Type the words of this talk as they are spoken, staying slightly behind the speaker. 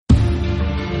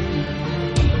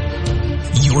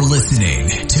You're listening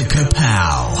to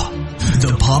Kapow,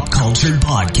 the pop culture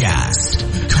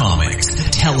podcast. Comics,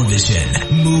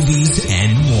 television, movies,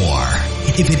 and more.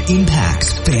 If it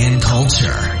impacts fan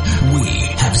culture, we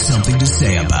have something to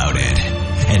say about it.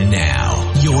 And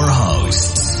now, your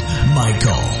hosts,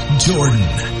 Michael, Jordan,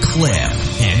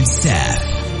 Cliff, and Seth.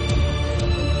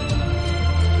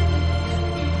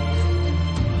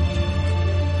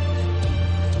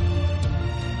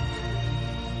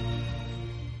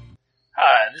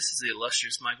 Hi, this is the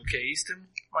illustrious Michael K. Easton.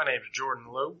 My name is Jordan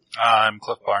Lowe. I'm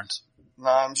Cliff Barnes.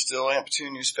 No, I'm still Aunt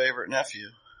Petunia's favorite nephew.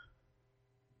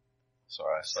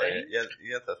 Sorry, I saw it.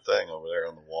 You got that thing over there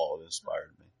on the wall. It inspired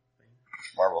me.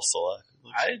 Marvel Select.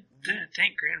 I didn't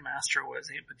think Grandmaster was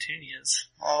Aunt Petunia's.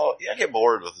 Oh, yeah, I get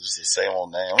bored with just the same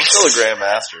old name. I'm still a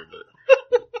Grandmaster, but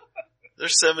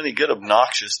there's so many good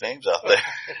obnoxious names out there.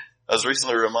 I was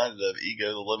recently reminded of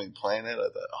Ego the Living Planet. I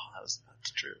thought, oh, that's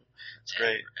true. It's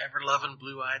great. Ever-loving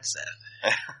blue-eyed Seth.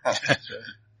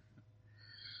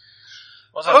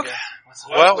 What's up, okay.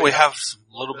 Well, we have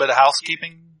a little bit of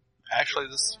housekeeping actually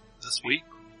this week.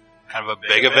 Kind of a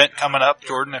big event coming up.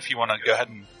 Jordan, if you want to go ahead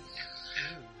and...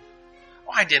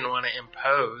 Well, I didn't want to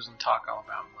impose and talk all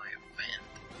about my event.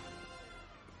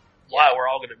 Wow, we're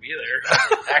all going to be there.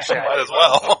 Actually, might as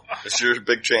well. It's your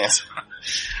big chance.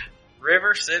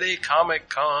 River City Comic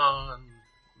Con,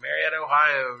 Marietta,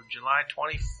 Ohio, July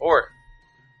 24th.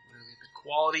 The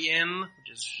Quality Inn,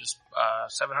 which is just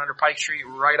 700 Pike Street,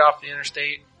 right off the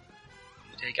interstate.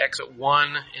 You take exit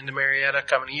 1 into Marietta,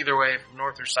 coming either way from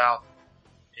north or south.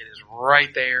 It is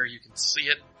right there. You can see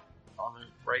it on the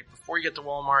right before you get to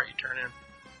Walmart. You turn in.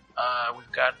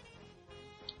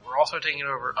 We're also taking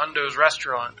over Undo's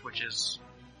Restaurant, which is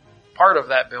part of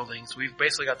that building. So we've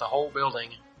basically got the whole building.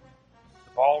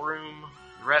 The ballroom,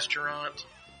 the restaurant,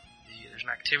 there's an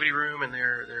activity room and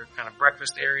their kind of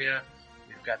breakfast area.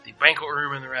 We've got the banquet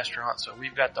room in the restaurant, so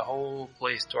we've got the whole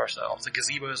place to ourselves. The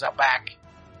gazebo's out back.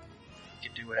 We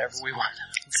can do whatever we want.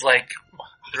 It's like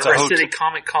River City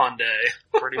Comic Con Day.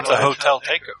 Pretty much. It's a hotel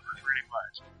takeover. Pretty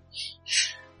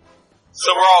much.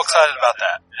 So we're all excited about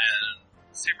that, and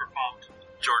super pumped.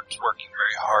 Jordan's working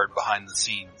very hard behind the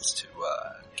scenes to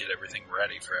get everything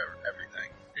ready for everything.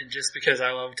 And just because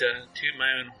I love to toot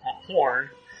my own horn,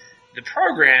 the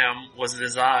program was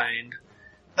designed...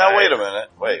 Now wait a minute.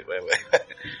 Wait.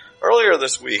 Earlier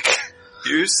this week,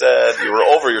 you said you were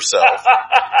over yourself.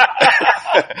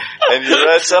 And you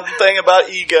read something about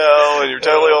Ego, and you're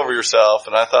totally over yourself.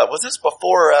 And I thought, was this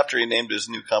before or after he named his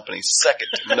new company Second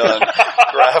to None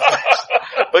Graphics?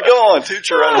 But go on, toot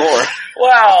your own horn.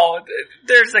 Well,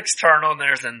 there's external and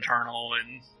there's internal.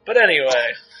 But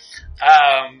anyway,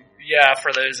 yeah,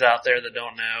 for those out there that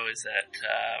don't know, is that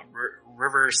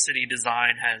River City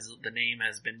Design the name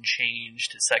has been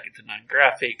changed to Second to None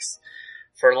Graphics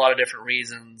for a lot of different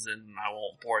reasons, and I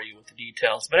won't bore you with the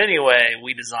details. But anyway,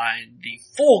 we designed the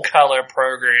full color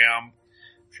program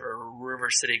for River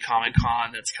City Comic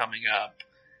Con that's coming up,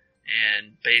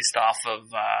 and based off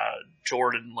of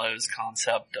Jordan Lowe's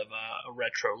concept of a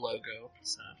retro logo.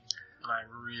 So I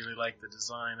really like the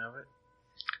design of it.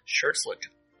 Shirts look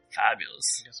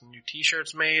fabulous. We got some new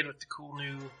t-shirts made with the cool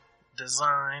new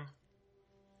design.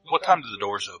 What time do the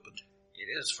doors open? It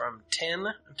is from 10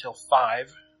 until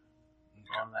 5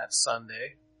 on that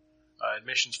Sunday.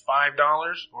 Admission's $5,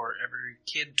 or every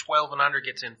kid 12 and under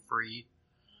gets in free.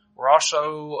 We're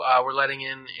also we're letting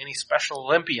in any Special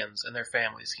Olympians and their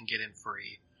families can get in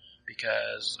free,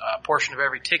 because a portion of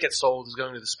every ticket sold is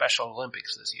going to the Special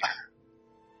Olympics this year.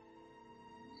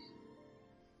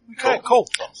 Okay, cool.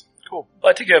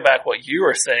 But to go back what you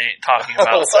were talking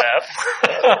about, Seth,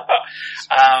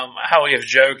 how we have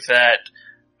joked that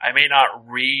I may not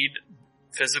read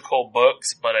physical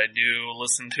books, but I do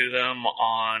listen to them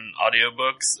on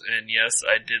audiobooks, and yes,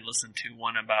 I did listen to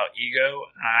one about Ego,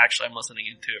 and I'm listening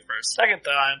to it for a second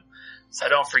time, so I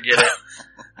don't forget it.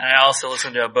 And I also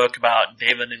listened to a book about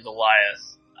David and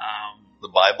Goliath. The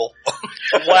Bible?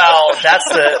 Well, that's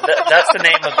the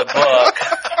name of the book.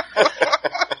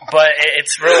 But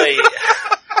it's really...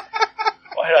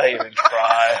 Why did I even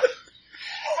cry?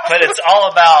 But it's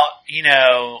all about,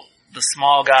 the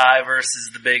small guy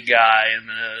versus the big guy, and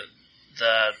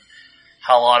the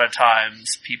how a lot of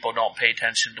times people don't pay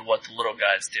attention to what the little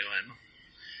guy's doing.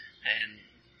 And,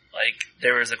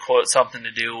 there was a quote, something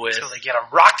to do with... So they get a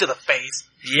rock to the face.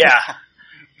 Yeah.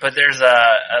 But there's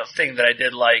a thing that I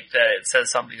did like, that it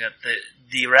says something that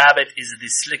the rabbit is the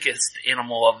slickest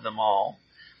animal of them all.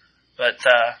 But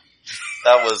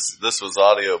This was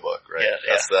audiobook, right? Yeah,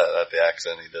 That's that the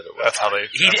accent he did it with. That's how they.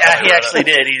 He actually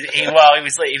did. He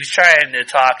was trying to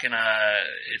talk in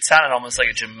it sounded almost like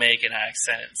a Jamaican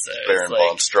accent. So Baron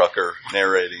von Strucker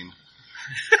narrating.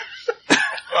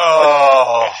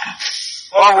 Oh.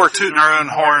 While we're tooting our own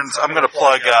horns, I'm going to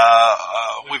plug,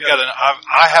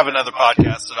 I have another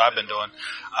podcast that I've been doing.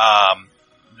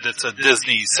 That's a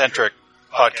Disney-centric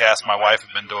podcast my wife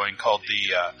has been doing called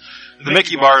the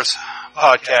Mickey Bars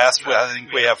podcast. I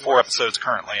think we have 4 episodes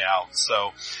currently out.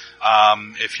 So,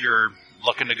 if you're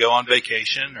looking to go on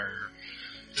vacation or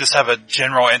just have a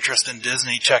general interest in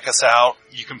Disney, check us out.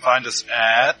 You can find us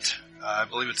at, I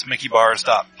believe it's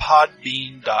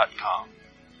mickey-bars.podbean.com.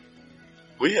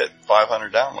 We hit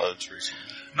 500 downloads recently.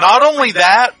 Not only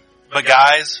that, but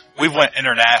guys, we went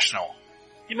international.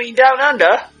 You mean down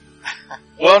under?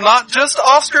 Well, not just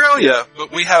Australia,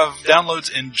 but we have downloads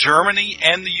in Germany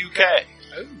and the UK.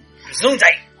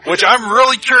 Gesundheit. Which I'm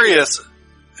really curious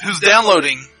who's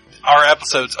downloading our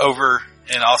episodes over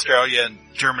in Australia and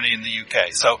Germany and the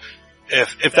UK. So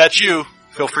if that's you,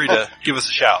 feel free to give us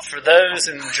a shout. For those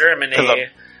in Germany,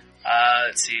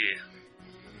 let's see.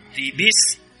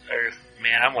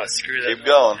 Man, I'm going to screw that Keep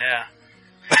going. Yeah.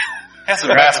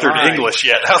 Hasn't mastered English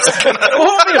yet. How's it gonna? It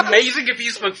would be amazing if you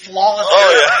spoke flawless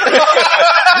Oh, German.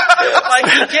 Like,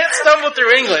 he can't stumble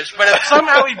through English, but if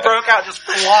somehow he broke out just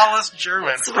flawless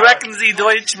German. Sprechen Sie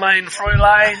Deutsch, mein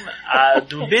Fräulein?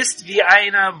 Du bist wie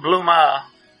eine Blume.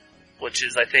 Which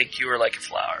is, I think, you are like a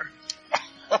flower.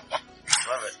 Love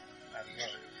it.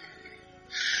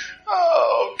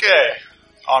 Okay.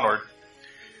 Onward.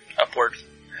 Upward.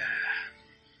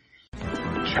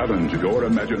 Challenge your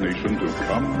imagination to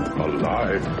come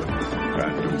alive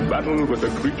and to battle with the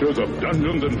creatures of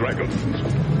Dungeons and Dragons.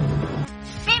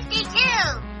 52!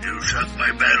 You shot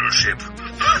my battleship.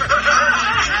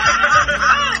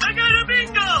 I got a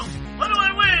bingo! What do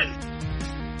I win?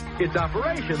 It's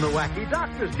Operation the Wacky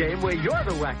Doctor's game where you're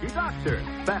the Wacky Doctor.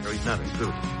 Batteries not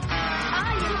included.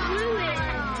 I blew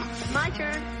it! My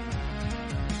turn.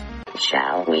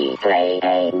 Shall we play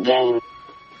a game?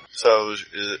 So,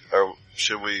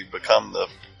 should we become the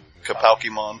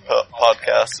Kapalkimon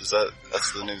podcast?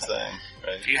 That's the new thing,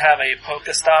 right? Do you have a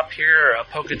Pokestop here or a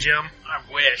Pokegym? I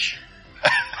wish.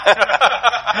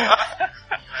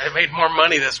 I made more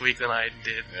money this week than I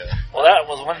did. Yeah. Well, that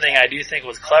was one thing I do think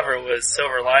was clever was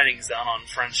Silver Linings down on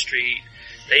Front Street.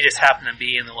 They just happen to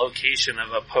be in the location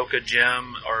of a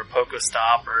Pokegym or a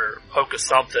Pokestop or Poke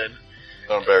something.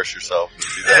 Don't embarrass yourself.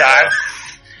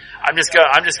 I'm just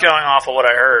going off of what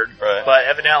I heard. Right. But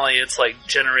evidently it's like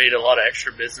generated a lot of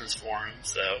extra business for him,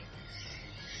 so.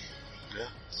 Yeah.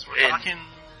 So we're talking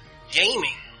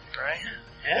gaming, right?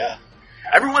 Yeah.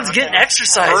 Everyone's getting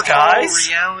exercise, Virtual guys.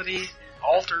 reality,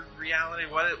 altered reality,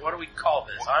 what do we call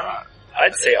this?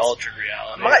 I'd say altered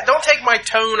reality. Don't take my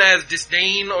tone as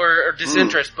disdain or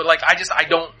disinterest, but like, I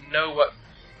don't know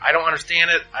I don't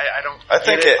understand it. I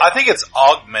think it's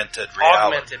augmented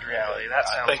reality. Augmented reality. That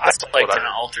sounds. I like in an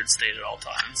altered state at all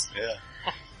times. Yeah.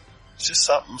 It's just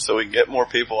something so we can get more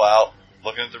people out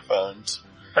looking at their phones.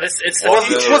 But it's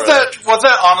Was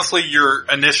that honestly your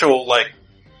initial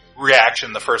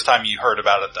reaction the first time you heard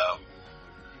about it though?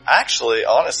 Actually,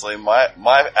 honestly, my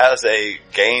as a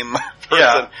game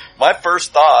person, my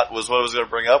first thought was what I was going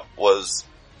to bring up was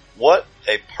what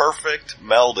a perfect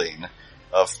melding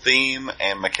of theme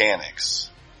and mechanics.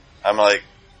 I'm like,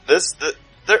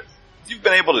 you've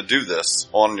been able to do this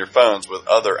on your phones with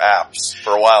other apps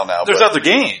for a while now. There's other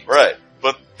games. Right.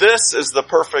 But this is the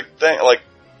perfect thing. Like,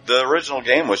 the original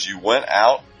game was you went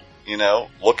out,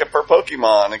 look for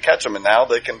Pokemon and catch them, and now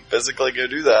they can physically go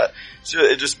do that. So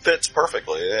it just fits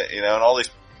perfectly, and all these,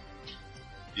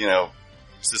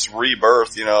 it's this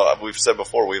rebirth, we've said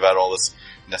before, we've had all this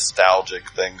nostalgic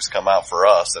things come out for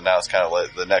us, and now it's kind of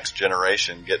like the next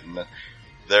generation getting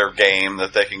their game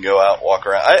that they can go out and walk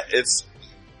around.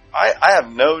 I have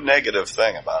no negative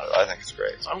thing about it. I think it's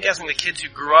great. So I'm guessing the kids who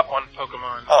grew up on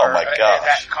Pokemon are at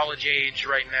that college age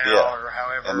right now, or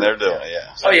however. And they're doing it,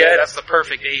 yeah. So that's the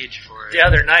perfect age for it. The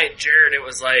other night, Jared, it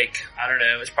was like, I don't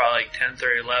know, it was probably like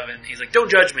 10:30, 11. He's like,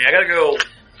 don't judge me. I gotta go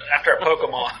after a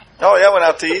Pokemon. Oh yeah, I went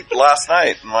out to eat last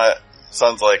night, and my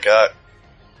son's like,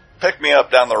 pick me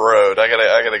up down the road. I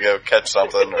gotta go catch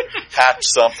something or hatch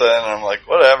something. And I'm like,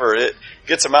 whatever. It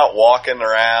gets them out walking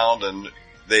around, and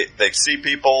they see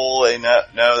people. They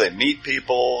meet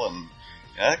people, and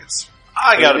I think it's.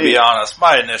 I gotta be honest.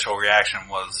 My initial reaction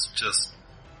was just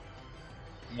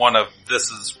one of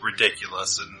this is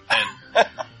ridiculous, and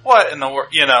what in the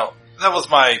world? That was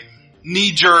my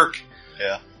knee jerk.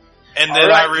 Yeah. And then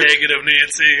negative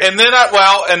Nancy. And then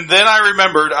I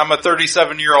remembered I'm a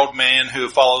 37-year-old man who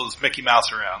follows Mickey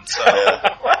Mouse around. So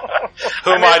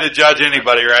who am I to judge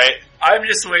anybody, right? I'm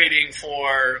just waiting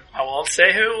for, I won't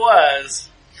say who it was,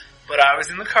 but I was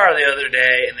in the car the other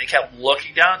day and they kept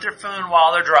looking down at their phone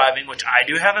while they're driving, which I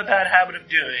do have a bad habit of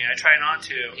doing. I try not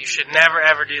to. You should never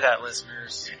ever do that,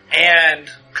 listeners. And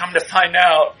come to find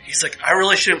out, he's like, I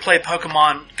really shouldn't play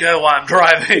Pokemon Go while I'm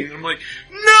driving. I'm like,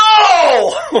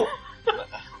 no!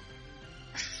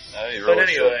 But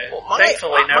anyway,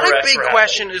 thankfully no my rest big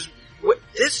question is,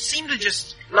 this seemed to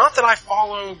just, not that I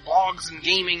follow blogs and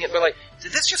gaming, but like,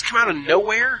 did this just come out of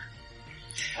nowhere?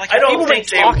 Like, I don't people think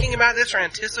been talking about this or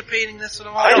anticipating this at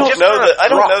all? I don't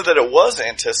know that it was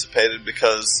anticipated,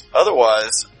 because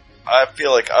otherwise I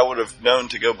feel like I would have known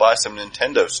to go buy some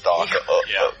Nintendo stock.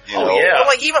 You know? But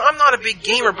like, even I'm not a big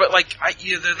gamer, but like,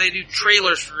 they do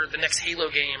trailers for the next Halo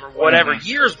game or whatever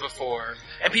years before,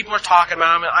 and people are talking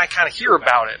about them, and I kind of hear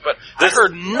about it. But I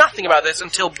heard nothing about this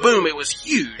until boom, it was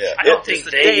huge. Yeah. I don't think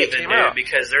they even knew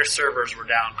because their servers were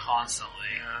down constantly.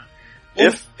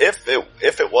 If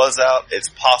it was out, it's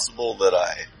possible that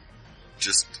I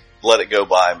just let it go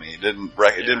by me. Didn't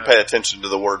pay attention to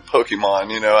the word Pokemon,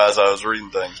 as I was reading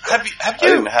things. Had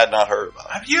not heard about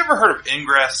it. Have you ever heard of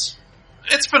Ingress?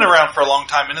 It's been around for a long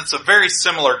time, and it's a very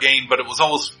similar game, but it was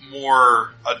always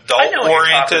more adult-oriented. I know what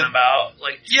you're talking about.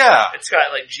 It's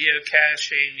got like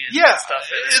geocaching and stuff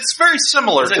in it. It's very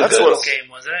similar. It was a Google game,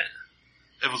 wasn't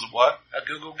it? It was what? A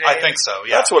Google game? I think so,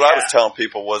 yeah. That's what I was telling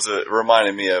people, was it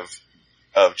reminded me of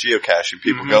geocaching.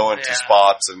 People going to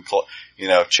spots and,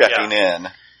 checking in.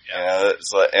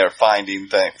 It's like, or finding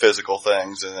physical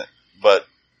things, but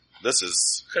this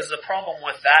is... Because the problem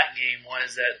with that game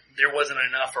was that there wasn't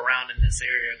enough around in this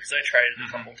area, because I tried it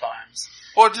a couple times.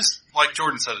 Well, just like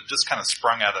Jordan said, it just kind of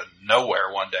sprung out of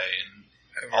nowhere one day,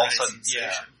 and all of a sudden,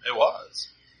 it was.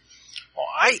 Well,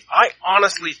 I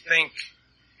honestly think,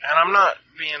 and I'm not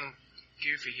being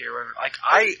goofy here, like,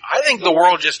 I think the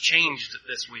world just changed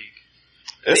this week.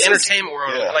 The entertainment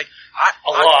world. Yeah. Like,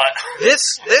 a lot.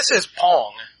 This is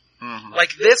Pong. Mm-hmm.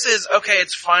 Like, this is, okay,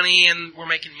 it's funny and we're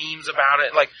making memes about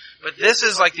it, like, but this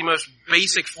is like the most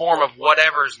basic form of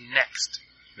whatever's next.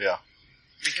 Yeah.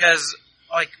 Because,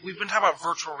 like, we've been talking about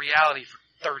virtual reality for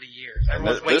 30 years.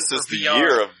 This is the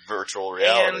year of virtual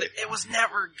reality. And it was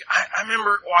never, I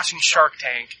remember watching Shark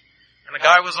Tank, and a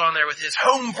guy was on there with his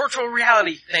home virtual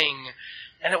reality thing,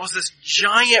 and it was this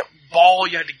giant ball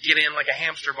you had to get in, like a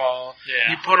hamster ball.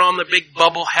 Yeah. You put on the big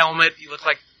bubble helmet, you look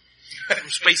like from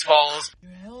Spaceballs.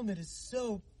 Your helmet is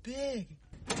so big.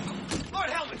 Lord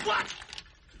helmet, what?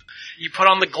 You put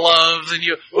on the gloves and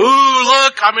you, ooh,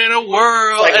 look, I'm in a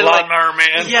world. Like and Lawnmower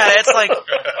Man. Yeah, it's like,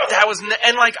 that was,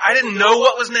 and like, I didn't know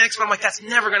what was next, but I'm like, that's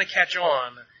never gonna catch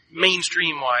on,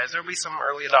 mainstream-wise. There'll be some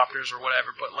early adopters or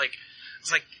whatever, but like,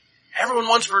 it's like, everyone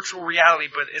wants virtual reality,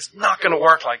 but it's not gonna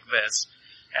work like this.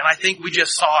 And I think we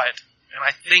just saw it. And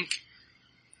I think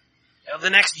the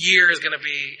next year is going to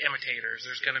be imitators.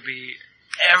 There's going to be,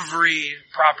 every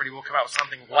property will come out with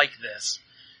something like this.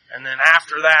 And then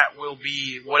after that will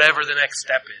be whatever the next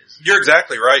step is. You're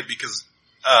exactly right, because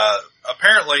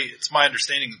apparently it's my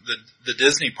understanding that the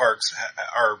Disney parks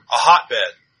are a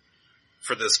hotbed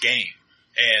for this game.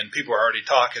 And people are already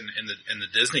talking in the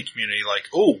Disney community like,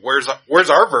 "Oh, where's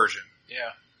our version?"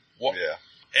 Yeah. Well, yeah.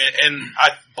 And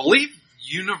I believe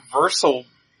Universal,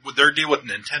 with their deal with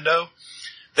Nintendo,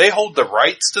 they hold the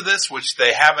rights to this, which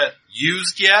they haven't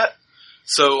used yet.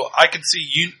 So I could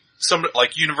see some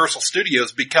like Universal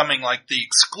Studios becoming like the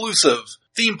exclusive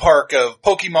theme park of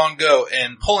Pokemon Go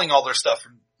and pulling all their stuff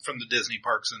from the Disney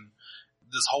parks, and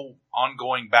this whole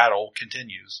ongoing battle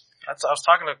continues. I was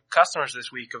talking to customers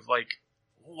this week of like,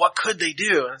 what could they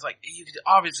do? And it's like, you could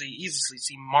obviously easily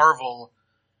see Marvel.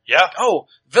 Yeah. Oh,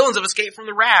 villains have escaped from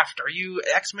the raft. Are you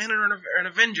X-Men or an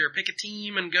Avenger? Pick a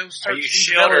team and go search these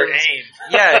Shield or AIM?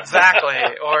 Yeah, exactly.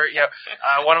 Or,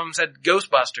 one of them said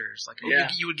Ghostbusters. Like,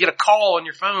 you would get a call on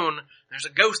your phone. There's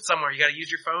a ghost somewhere. You gotta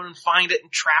use your phone and find it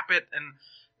and trap it and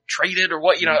trade it or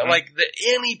what, like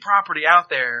any property out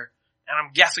there. And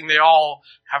I'm guessing they all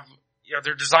have,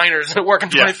 they're designers working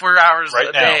 24 hours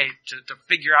a day to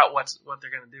figure out what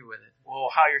they're gonna do with it. Well,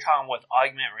 how you're talking with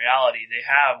augmented reality, they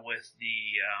have with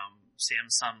the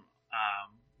Samsung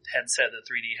headset, the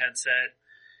 3D headset.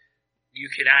 You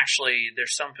can actually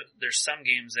there's some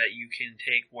games that you can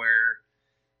take where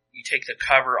you take the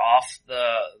cover off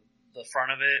the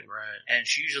front of it, right, and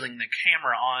it's using the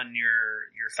camera on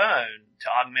your phone to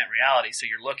augment reality. So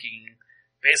you're looking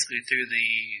basically through the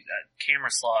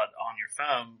camera slot on your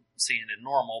phone, seeing it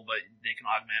normal, but they can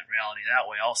augment reality that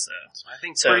way also. So I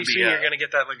think pretty soon you're going to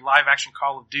get that like live action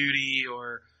Call of Duty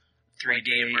or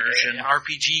 3D immersion. An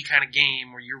RPG kind of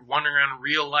game where you're wandering around in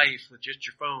real life with just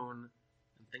your phone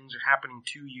and things are happening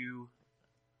to you.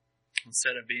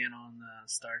 Instead of being on the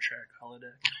Star Trek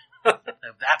holodeck.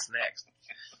 That's next.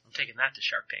 I'm taking that to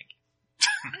Shark Tank.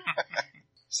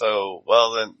 So,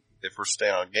 well then, if we're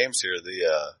staying on games here,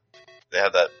 they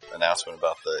had that announcement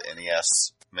about the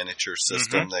NES miniature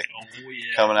system they're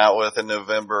coming out with in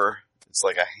November. It's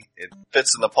like it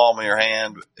fits in the palm of your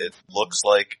hand. It looks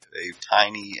like a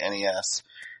tiny NES,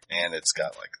 and it's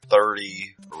got like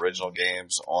 30 original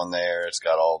games on there. It's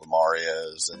got all the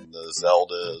Marios and the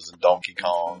Zeldas and Donkey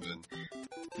Kongs and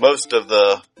most of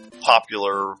the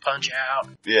popular Punch-Out.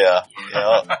 Yeah, you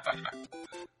know,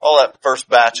 all that first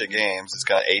batch of games. It's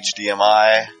got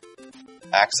HDMI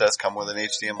access, come with an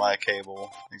HDMI cable.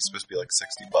 I think it's supposed to be like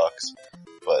 $60,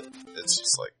 but it's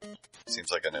just like,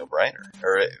 seems like a no-brainer.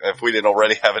 Or if we didn't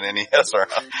already have an NES, or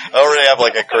I already have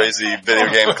like a crazy video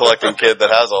game collecting kid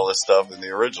that has all this stuff in the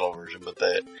original version, but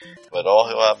all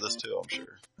he'll have this too, I'm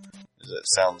sure. It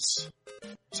sounds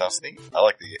neat. I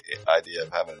like the idea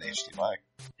of having an HDMI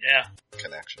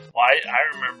connection. Well, I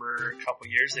remember a couple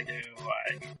years ago,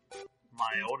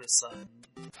 my oldest son,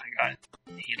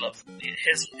 he loved,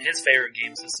 his favorite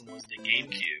game system was the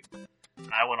GameCube. And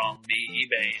I went on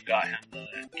eBay and got him the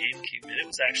GameCube, and it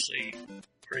was actually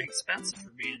pretty expensive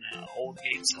for being an old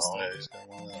game system. Oh, yeah, he's got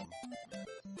one of them.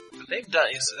 But they've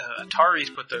done, Atari's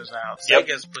put those out. Yep.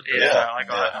 Sega's put those out.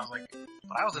 I was like,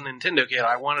 when I was a Nintendo kid,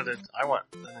 I want the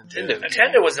Nintendo.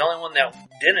 Nintendo was the only one that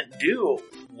didn't do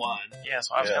one. Yeah,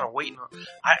 so I was kind of waiting.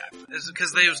 Is it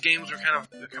because those games were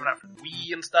they're coming out for the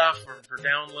Wii and stuff for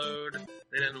download?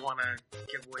 They didn't want to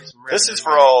give away some revenue. This is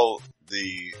for all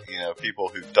the people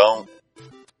who don't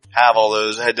have all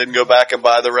those, didn't go back and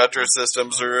buy the retro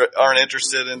systems or aren't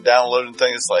interested in downloading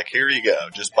things. It's like, here you go.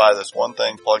 Just buy this one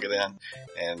thing, plug it in,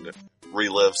 and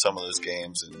relive some of those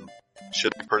games, and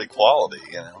should be pretty quality,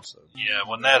 So. Yeah,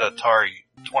 when that Atari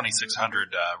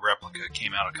 2600 replica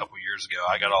came out a couple years ago,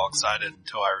 I got all excited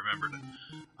until I remembered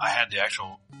I had the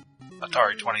actual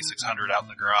Atari 2600 out in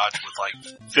the garage with like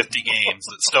 50 games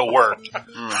that still worked.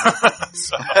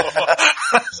 So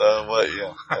what?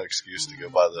 Yeah, no excuse to go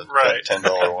buy the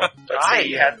 $10 one. But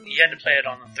you had to play it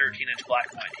on the 13-inch black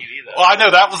and white TV, though. Well, I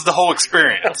know that was the whole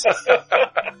experience.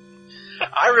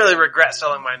 I really regret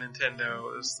selling my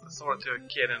Nintendo. I sold it to a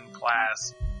kid in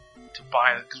class to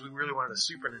buy it because we really wanted a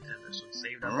Super Nintendo, so we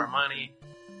saved up our money.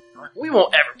 I'm like, we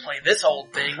won't ever play this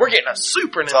old thing. We're getting a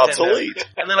Super Nintendo. It's obsolete.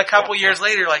 And then a couple years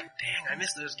later, like, dang, I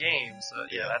missed those games. So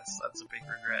yeah, that's a big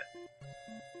regret.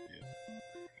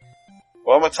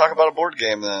 Well, I'm going to talk about a board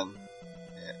game then.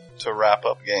 To wrap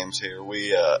up games here,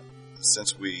 I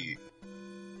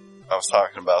was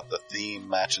talking about the theme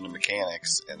matching the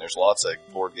mechanics, and there's lots of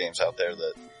board games out there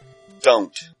that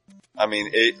don't. I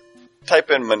mean, type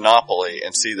in Monopoly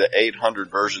and see the 800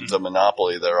 versions of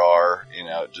Monopoly there are,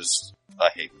 I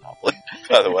hate Monopoly,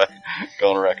 by the way,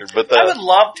 go on record. But I would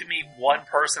love to meet one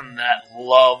person that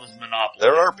loves Monopoly.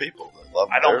 There are people that love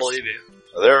it. I don't believe you.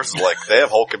 There's they have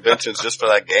whole conventions just for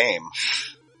that game.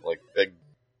 Like big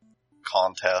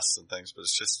contests and things, but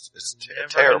it's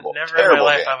terrible. Never terrible in my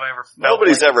life game. I've ever felt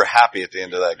Nobody's ever happy at the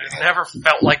end of that game. I've never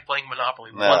felt like playing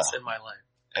Monopoly once in my life.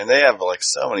 And they have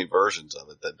so many versions of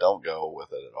it that don't go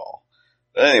with it at all.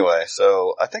 But anyway,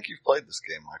 so I think you've played this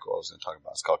game, Michael, I was going to talk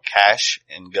about. It's called Cash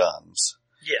and Guns.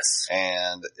 Yes.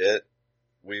 And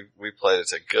we played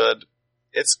it.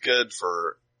 It's good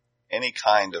for any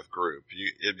kind of group.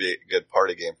 It'd be a good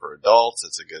party game for adults.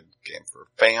 It's a good game for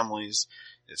families.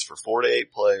 It's for 4 to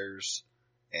 8 players,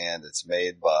 and it's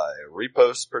made by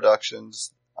Repost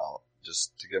Productions.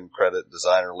 Just to give them credit,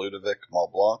 designer Ludovic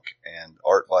Malblanc and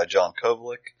art by John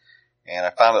Kovalik. And I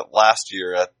found it last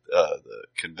year at the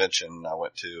convention I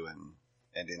went to in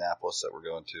Indianapolis that we're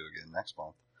going to again next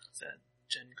month. Is that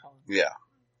Gen Con? Yeah,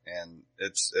 and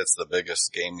it's the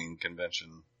biggest gaming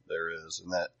convention there is,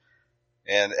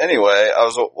 and anyway, I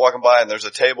was walking by and there's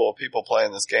a table of people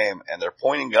playing this game, and they're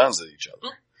pointing guns at each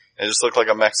other. It just looked like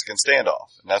a Mexican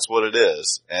standoff, and that's what it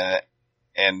is.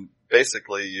 And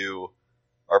basically you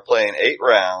are playing 8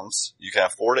 rounds. You can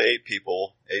have 4 to 8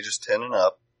 people, ages 10 and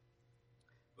up.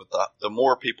 But the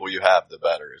more people you have, the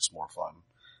better. It's more fun.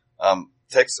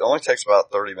 It only takes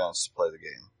about 30 minutes to play the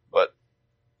game, but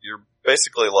you're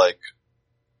basically like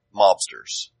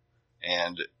mobsters,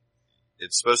 and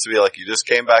it's supposed to be like you just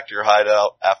came back to your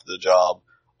hideout after the job.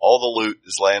 All the loot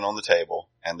is laying on the table,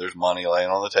 and there's money laying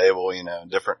on the table, in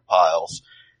different piles.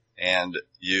 And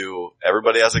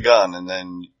everybody has a gun, and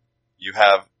then you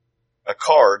have a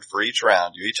card for each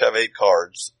round. You each have 8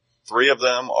 cards. 3 of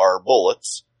them are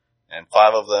bullets, and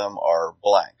 5 of them are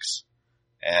blanks.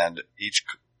 And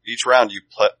each round you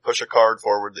push a card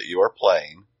forward that you are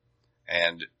playing,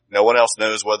 and no one else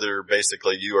knows whether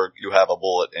basically you have a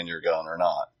bullet in your gun or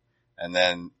not. And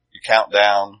then you count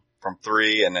down from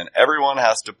 3, and then everyone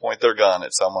has to point their gun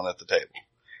at someone at the table.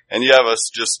 And you have us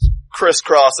just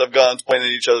crisscross of guns pointing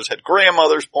at each other's head.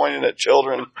 Grandmothers pointing at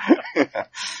children.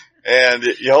 And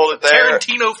you hold it there.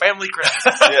 Tarantino family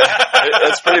crisis. Yeah,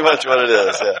 that's pretty much what it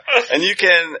is. Yeah. And you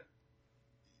can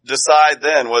decide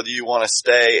then whether you want to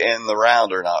stay in the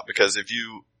round or not. Because if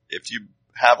you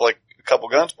have like a couple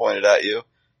guns pointed at you,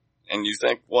 and you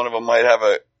think one of them might have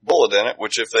a bullet in it,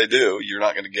 which if they do, you're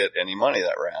not going to get any money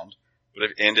that round.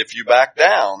 But if you back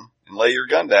down and lay your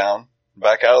gun down,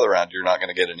 back out of the round, you're not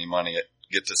going to get any money,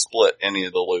 get to split any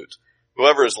of the loot.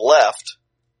 Whoever is left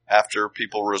after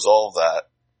people resolve that,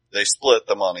 they split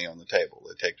the money on the table.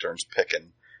 They take turns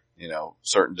picking,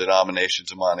 certain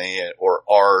denominations of money or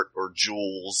art or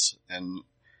jewels, and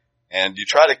you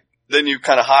try to, then you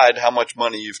kind of hide how much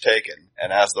money you've taken.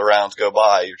 And as the rounds go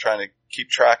by, you're trying to keep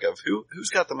track of who's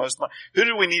got the most money. Who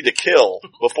do we need to kill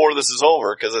before this is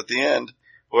over? Because at the end,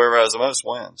 whoever has the most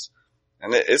wins.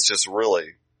 And it's just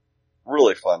really,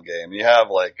 really fun game. You have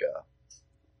like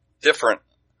different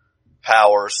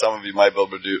powers. Some of you might be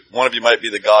able to do. One of you might be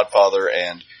the Godfather,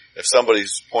 and if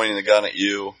somebody's pointing the gun at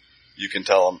you, you can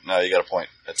tell them, no, you got to point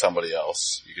at somebody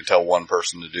else. You can tell one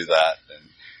person to do that, and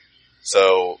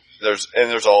so there's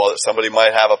somebody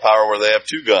might have a power where they have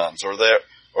 2 guns, or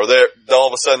all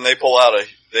of a sudden they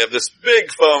have this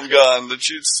big foam gun that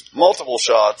shoots multiple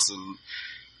shots, and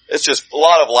it's just a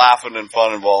lot of laughing and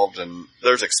fun involved, and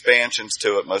there's expansions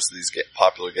to it. Most of these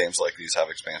popular games like these have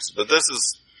expansions, but this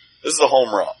is a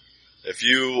home run. If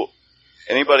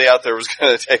anybody out there was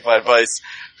going to take my advice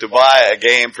to buy a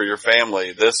game for your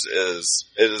family, there's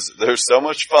so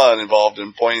much fun involved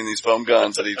in pointing these foam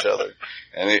guns at each other,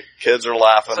 and kids are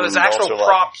laughing. So there's actual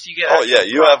props you get. Oh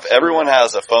yeah, everyone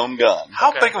has a foam gun.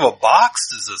 How big of a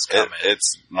box does this come in?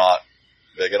 It's not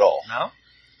big at all. No?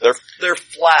 They're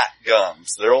flat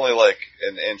guns. They're only like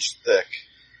an inch thick,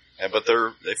 but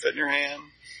they fit in your hand.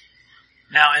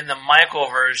 Now in the Michael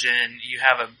version, you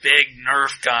have a big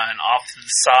Nerf gun off to the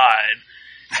side,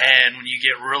 and when you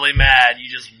get really mad, you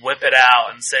just whip it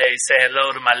out and say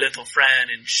hello to my little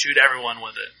friend and shoot everyone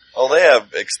with it. Oh, they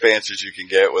have expansions you can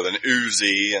get with an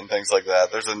Uzi and things like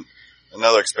that. There's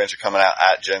another expansion coming out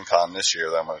at Gen Con this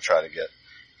year that I'm going to try to get.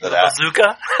 The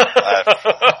bazooka?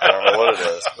 I don't know what it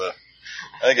is, but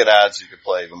I think it adds you could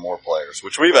play even more players,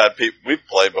 which we've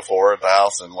played before at the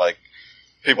house, and like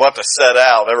people have to set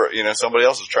out. Somebody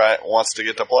else wants to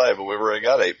get to play, but we've already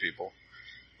got 8 people.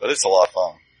 But it's a lot of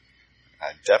fun.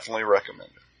 I definitely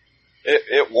recommend it.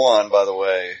 It won, by the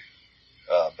way,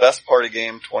 Best Party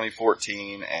Game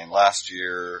 2014, and last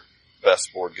year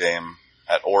Best Board Game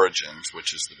at Origins,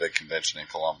 which is the big convention in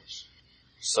Columbus.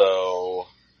 So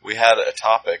we had a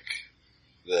topic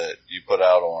that you put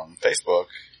out on Facebook.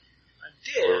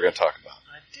 Did. We were going to talk about.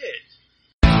 I did.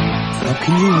 How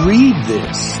can you read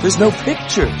this? There's no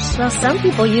pictures. Well, some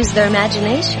people use their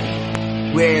imagination.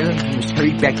 Well, I must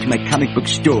hurry back to my comic book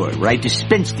store where I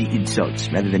dispense the insults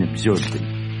rather than absorb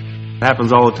them. It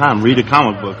happens all the time. Read a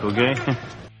comic book, okay?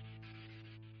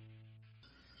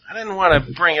 I didn't want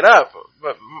to bring it up,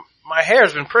 but my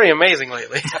hair's been pretty amazing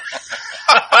lately.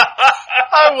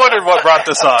 I wondered what brought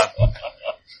this on.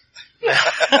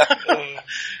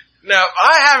 Now,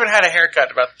 I haven't had a haircut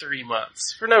in about 3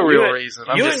 months for no real reason.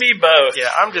 You and me both. Yeah,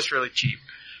 I'm just really cheap.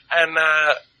 And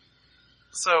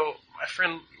so my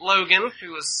friend Logan, I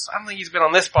don't think he's been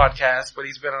on this podcast, but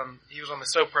he was on the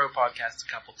So Pro podcast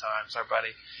a couple times, our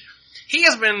buddy. He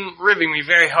has been ribbing me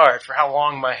very hard for how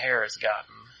long my hair has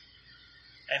gotten.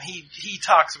 And he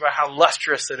talks about how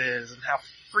lustrous it is and how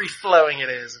free flowing it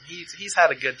is, and he's had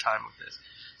a good time with this.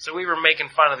 So we were making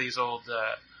fun of these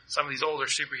some of these older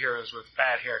superheroes with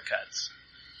bad haircuts.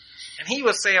 And he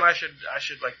was saying I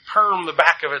should like perm the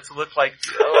back of it to look like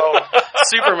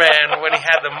Superman when he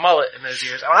had the mullet in those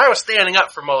years. And I was standing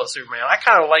up for mullet Superman. I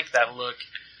kind of liked that look.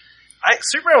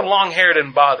 Superman with long hair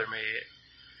didn't bother me.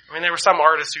 I mean, there were some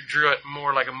artists who drew it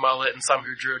more like a mullet and some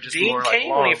who drew it just Dean more like Cain,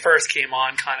 long. when he first came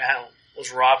on, kind of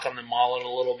was rocking the mullet a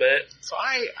little bit. So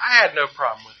I had no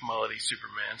problem with mullety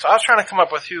Superman. So I was trying to come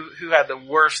up with who had the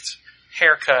worst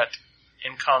haircut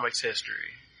in comics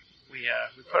history. We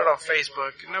put it on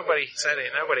Facebook. Nobody said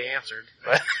it. Nobody answered.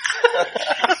 But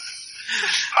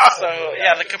so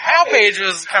yeah, the Kapow page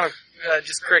was kind of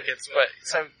just crickets. But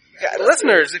so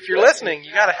listeners, if you're listening,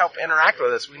 you got to help interact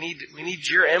with us. We need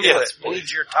your input. Yes, we need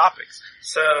your topics.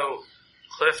 So,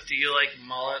 Cliff, do you like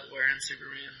mullet wearing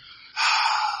Superman?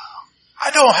 I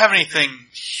don't have anything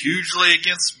hugely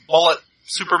against mullet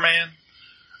Superman.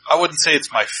 I wouldn't say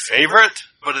it's my favorite,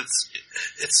 but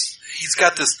he's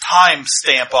got this time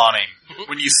stamp on him.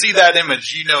 When you see that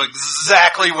image, you know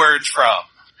exactly where it's from.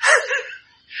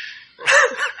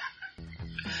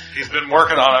 He's been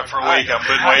working on it for a week. I've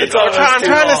been waiting. I'm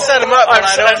trying to set him up, but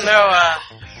I don't know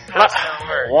how it's going to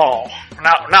work. Whoa.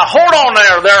 Now hold on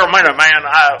there a minute, man.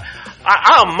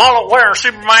 I'm mullet wearing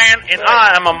Superman, and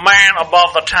I am a man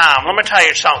above the time. Let me tell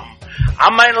you something. I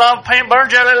may love peanut butter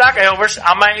and jelly like Elvis.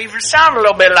 I may even sound a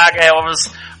little bit like Elvis,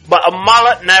 but a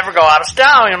mullet never go out of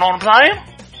style. You know what I'm saying?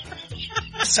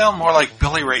 You sound more like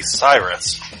Billy Ray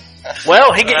Cyrus.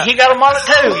 Well, he got a mullet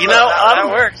too, you know. That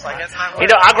works. I guess that works. You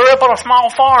know, I grew up on a small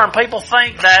farm. People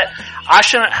think that I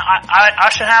should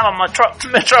have a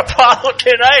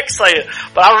metropolitan accent,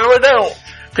 but I really don't.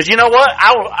 Because you know what?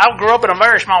 I grew up in a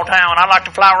very small town. I like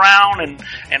to fly around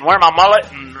and wear my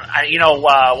mullet and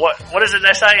what is it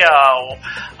they say?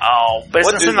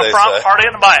 Business in the front, party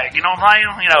in the back. You know what I'm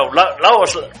saying? You know,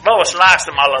 Lois likes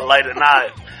the mullet late at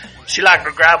night. She liked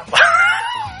to grab.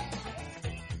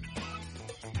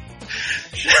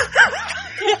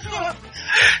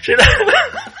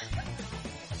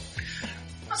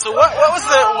 So what was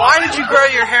why did you grow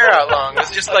your hair out long?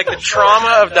 Was it just like the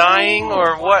trauma of dying,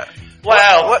 or what?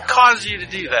 Well, what caused you to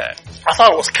do that? I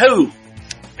thought it was cool.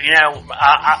 You know,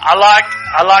 I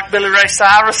liked Billy Ray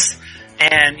Cyrus,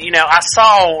 and you know, I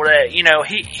saw that, you know,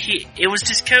 it was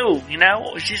just cool. You know,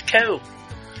 it was just cool.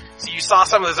 So you saw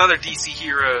some of those other DC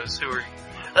heroes who were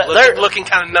looking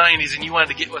kind of 90s, and you wanted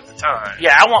to get with the time.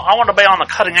 Yeah, I want to be on the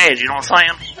cutting edge. You know what I'm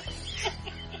saying?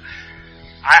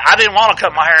 I didn't want to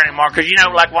cut my hair anymore because, you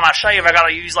know, like when I shave, I got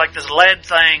to use like this lead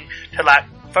thing to like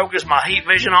focus my heat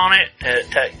vision on it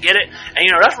to get it. And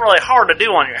you know, that's really hard to do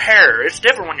on your hair. It's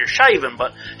different when you're shaving,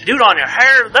 but to do it on your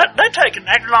hair, that take an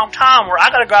extra long time where I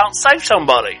got to go out and save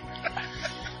somebody.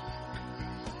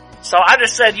 So I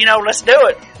just said, you know, let's do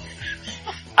it.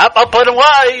 Up and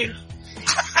away.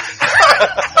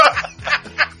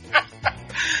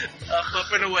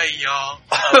 Up and away, y'all.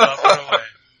 Up and away.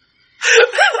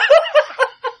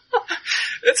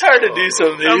 It's hard to do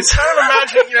some of these. I'm trying to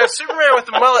imagine, you know, Superman with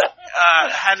the mullet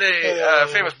had a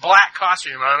famous black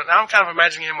costume on it. Now I'm kind of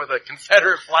imagining him with a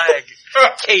Confederate flag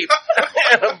cape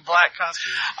and a black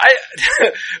costume.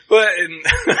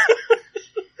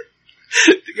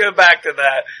 To go back to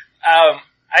that,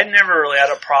 I never really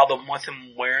had a problem with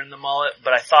him wearing the mullet,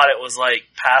 but I thought it was like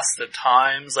past the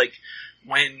times. Like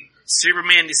when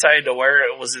Superman decided to wear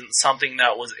it, it wasn't something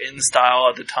that was in style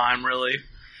at the time, really.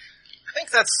 I think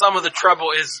that's some of the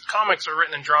trouble is comics are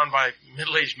written and drawn by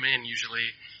middle-aged men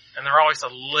usually, and they're always a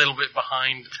little bit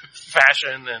behind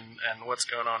fashion and what's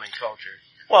going on in culture.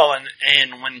 Well,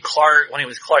 and when he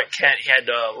was Clark Kent, he had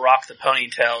to rock the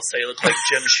ponytail so he looked like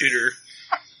Jim Shooter.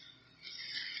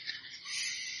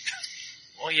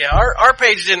 Well, yeah, our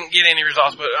page didn't get any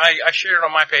results, but I shared it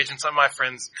on my page, and some of my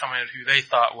friends commented who they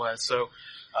thought was. So,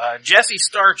 Jesse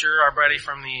Starcher, our buddy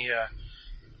from the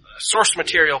Source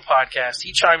Material podcast,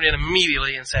 he chimed in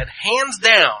immediately and said, hands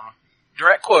down,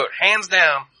 direct quote, hands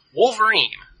down, Wolverine.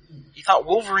 He thought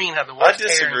Wolverine had the worst hair.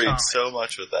 I disagreed so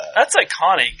much with that. That's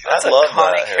iconic. That's I love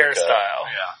iconic that hairstyle.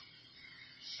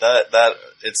 Yeah.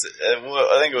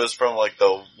 I think it was from like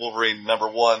the Wolverine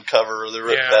 #1 cover of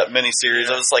that miniseries.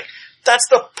 Yeah. I was like, that's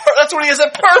what he is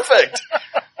at perfect.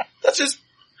 That's just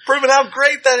proving how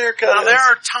great that haircut is.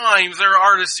 There are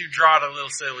artists who draw it a little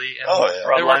silly. And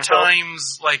there were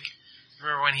times, like,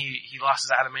 remember when he lost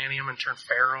his adamantium and turned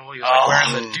feral? He was like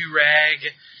wearing the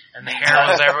do-rag and the hair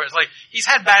was everywhere. It's like, he's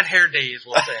had bad hair days,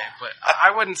 we'll say. But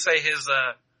I wouldn't say his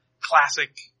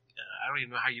classic, I don't even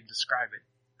know how you'd describe it,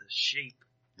 the shape.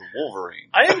 The Wolverine.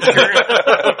 I am curious.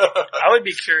 I would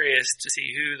be curious to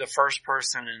see who the first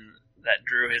person that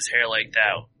drew his hair like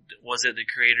that. Was it the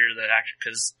creator that actually,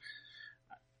 because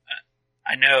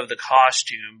I know the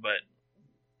costume, but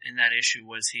in that issue,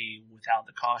 was he without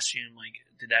the costume? Like,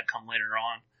 did that come later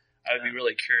on? I would be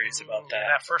really curious about that.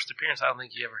 That first appearance, I don't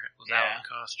think he ever was out of the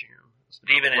costume.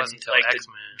 But even in like the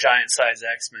giant size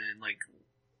X-Men, like,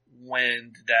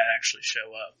 when did that actually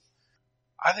show up?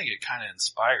 I think it kind of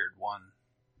inspired one.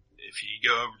 If you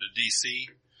go over to DC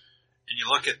and you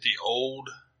look at the old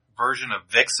version of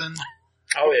Vixen,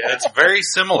 it's very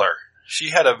similar. She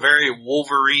had a very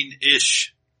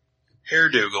Wolverine-ish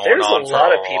hairdo going There's on. There's a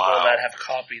lot of people that have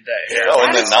copied that hair. Oh,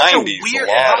 in the 90s, weird.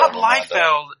 Rob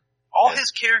Liefeld, all his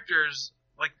characters,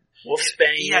 like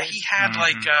Wolfsbane. Yeah, he had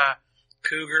like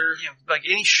Cougar. You know, like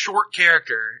any short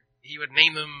character, he would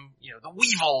name them, you know, the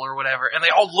Weevil or whatever, and they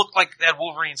all looked like they had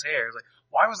Wolverine's hair. Like,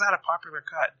 why was that a popular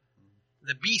cut?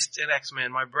 The Beast in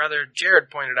X-Men, my brother Jared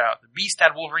pointed out, the Beast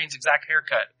had Wolverine's exact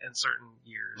haircut in certain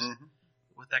years. Mm-hmm.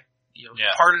 With that,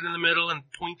 parted in the middle and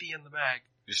pointy in the back.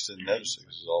 You just didn't notice it.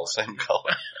 It was all the same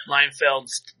color.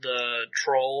 Linefeld's the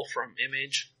troll from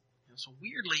Image. It's a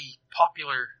weirdly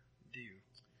popular dude.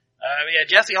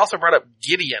 Jesse also brought up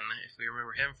Gideon, if we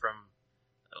remember him from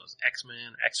those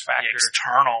X-Men, X-Factor. The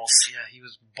Externals. Yeah, he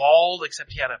was bald,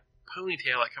 except he had a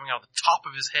ponytail like coming out of the top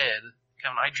of his head.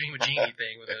 Kind of an I Dream of Jeannie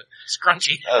thing with a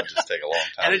scrunchie. That would just take a long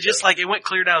time. And it just it went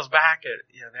clear down his back.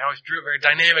 They always drew it very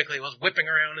dynamically. It was whipping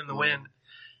around in the wind.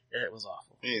 It was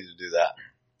awful. You need to do that.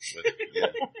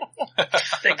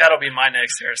 I think that'll be my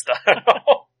next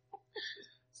hairstyle.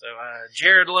 So,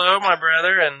 Jared Lowe, my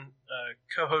brother, and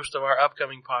co-host of our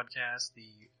upcoming podcast, the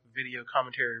Video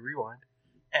Commentary Rewind,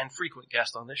 and frequent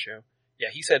guest on this show. Yeah,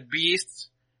 he said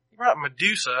beasts. He brought up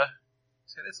Medusa. He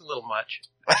said it's a little much.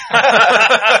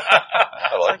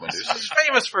 I like Medusa. She's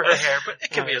famous for her hair, but it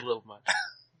can be a little much.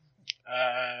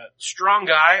 Strong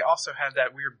Guy also had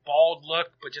that weird bald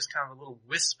look, but just kind of a little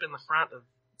wisp in the front of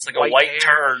It's like a white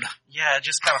turd. Yeah, it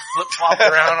just kind of flip-flopped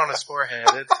around on his forehead.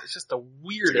 It's just the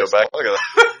weirdest. Go back. Look at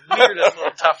that. Weirdest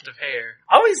little tuft of hair.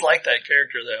 I always liked that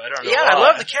character, though. I don't know. Yeah, why. I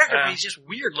love the character, but he's just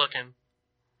weird looking.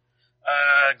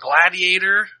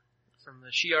 Gladiator from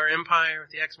the Shi'ar Empire with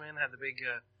the X-Men had the big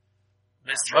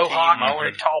Mr. mohawk,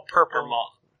 mullet, big tall purple.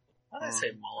 What did I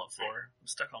say mullet for? I'm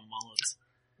stuck on mullets.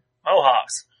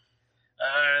 Mohawks.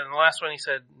 And the last one he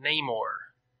said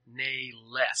Namor. Nay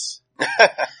less.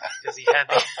 Because he had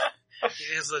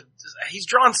he's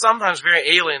drawn sometimes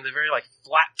very alien, the very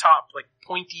flat top,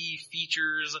 pointy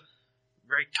features,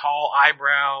 very tall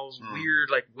eyebrows,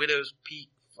 weird widow's peak,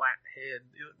 flat head,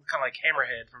 kind of like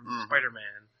Hammerhead from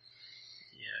Spider-Man.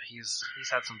 Yeah, he's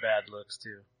had some bad looks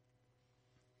too.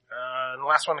 And the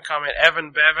last one to comment,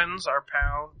 Evan Bevins, our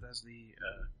pal, there's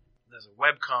a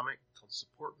webcomic called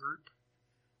Support Group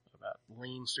about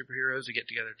lame superheroes who get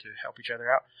together to help each other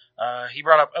out. He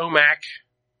brought up OMAC,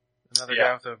 another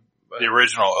guy with the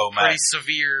original OMAC. Pretty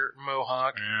severe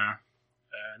mohawk. Yeah.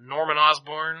 Norman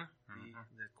Osborn,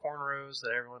 the cornrows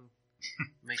that everyone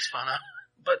makes fun of.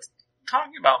 But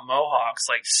talking about mohawks,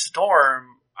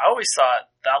 Storm, I always thought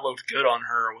that looked good on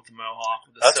her with the mohawk.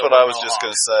 With the That's what I was just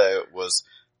going to say.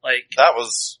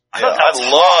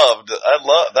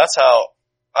 That's how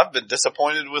I've been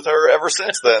disappointed with her ever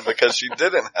since then because she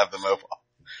didn't have the mohawk.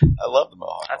 I love the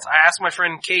mohawk. I asked my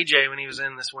friend KJ when he was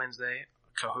in this Wednesday,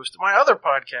 co-host of my other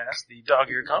podcast, the Dog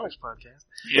Ear Comics podcast.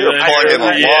 You're plugging a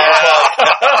lot.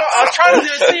 I was trying to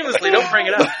do it seamlessly. Don't bring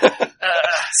it up.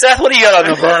 Seth, what do you got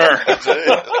on the burner?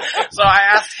 So I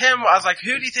asked him, I was like,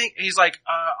 who do you think? He's like,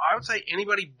 I would say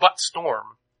anybody but Storm.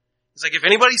 He's like, if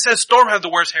anybody says Storm has the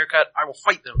worst haircut, I will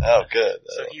fight them. Oh, good.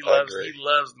 So he loves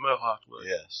the mohawk look.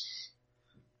 Yes.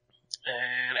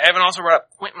 And Evan also brought up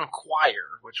Quentin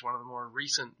Quire, which is one of the more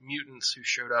recent mutants who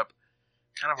showed up.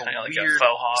 Kind of a weird,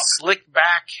 faux hawk. slicked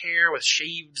back hair with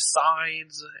shaved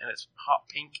sides, and it's hot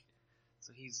pink.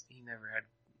 So he never had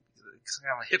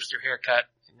kind of a hipster haircut.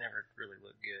 It never really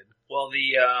looked good. Well,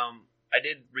 I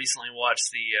did recently watch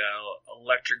the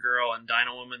Electra Girl and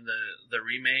Dino Woman, the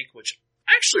remake, which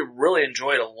I actually really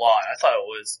enjoyed a lot. I thought it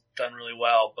was done really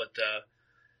well, but the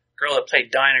girl that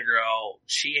played Dino Girl,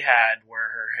 she had where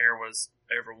her hair was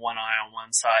over one eye on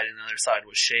one side and the other side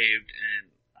was shaved, and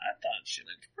I thought she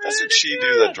looked pretty Doesn't she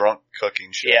do the drunk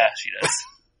cooking shit? Yeah, she does.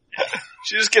 Yeah.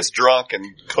 She just gets drunk and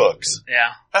cooks.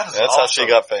 Yeah. That's awesome. How she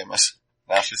got famous.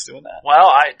 Now she's doing that. Well,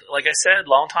 like I said a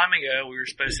long time ago, we were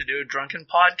supposed to do a drunken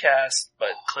podcast, but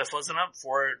Cliff wasn't up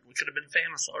for it. We could have been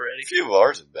famous already. A few of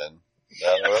ours have been. You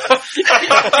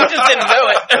just didn't know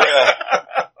it. Yeah.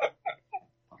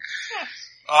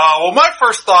 Well, my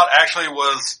first thought actually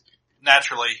was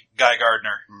naturally Guy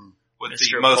Gardner with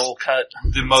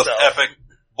the most epic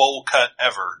bowl cut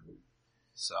ever.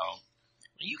 So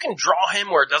you can draw him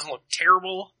where it doesn't look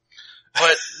terrible,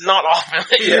 but not often.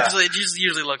 It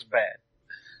usually looks bad.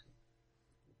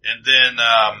 And then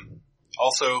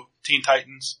also Teen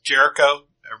Titans Jericho.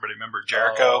 Everybody remember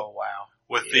Jericho? Oh wow!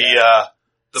 With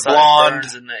the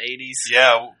blonde in the 80s.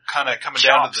 Yeah, kind of coming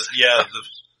down to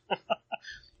the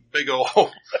big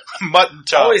old mutton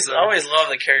chops. I always love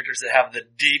the characters that have the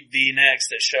deep V-necks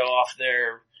that show off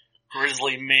their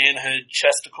grizzly manhood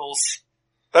chesticles.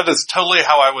 That is totally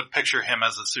how I would picture him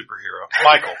as a superhero.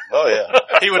 Michael. Oh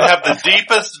yeah. He would have the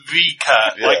deepest V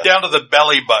cut, like down to the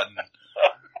belly button.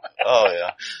 Oh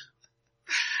yeah.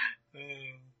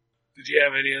 Did you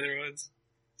have any other ones?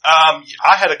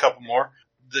 I had a couple more.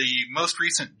 The most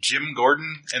recent Jim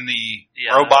Gordon in the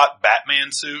robot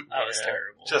Batman suit. That was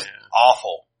terrible. Just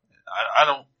awful. I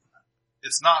don't,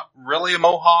 it's not really a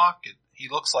mohawk. He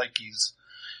looks like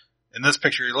in this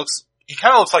picture, he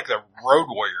kind of looks like the Road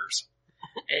Warriors.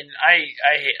 And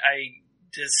I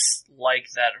dislike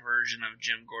that version of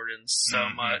Jim Gordon so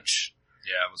much.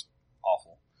 Yeah, it was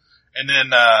awful. And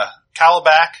then,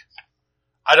 Calabac.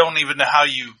 I don't even know how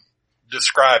you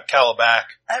describe Calabac.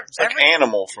 It's like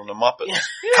Animal from the Muppets. Yeah.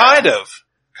 Kind of.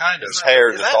 His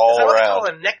hair just all around. Is that what they call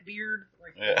a neck beard?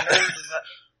 Like, Yeah.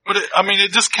 But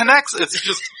it just connects. It's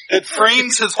just, it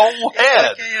frames his whole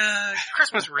head. Like a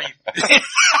Christmas wreath.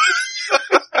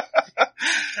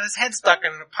 Got his head stuck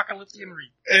in an apocalyptic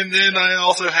wreath. And then I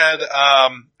also had,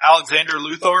 Alexander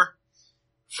Luthor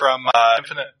from,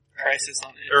 Infinite. Crisis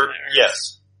on Infinite Or, Earths.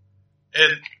 yes.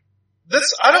 And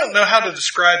this, I don't know how to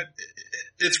describe,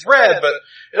 it's red, but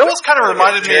it almost kind of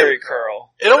reminded me Jerry of,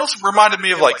 Curl. it almost reminded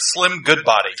me of like Slim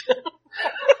Goodbody.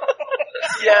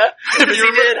 Yeah, because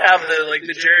he did have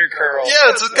the Jerry Curl.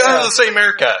 Yeah, it's kind of the same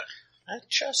haircut.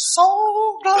 Let your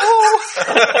soul glow.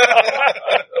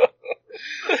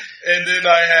 And then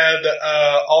I had,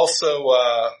 also,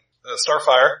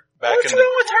 Starfire back What's in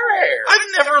wrong with her hair? I've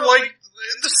never liked,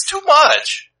 this is too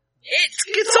much.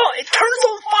 It turns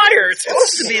on fire. It's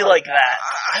supposed to be like that.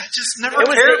 I just never It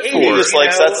was cared the for 80s, He it. just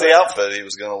likes that's the outfit he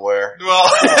was going to wear. Well,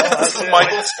 this is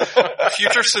Michael's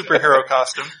future superhero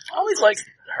costume. I always liked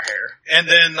her hair. And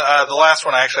then, the last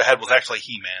one I actually had was actually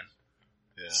He-Man.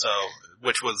 Yeah. So,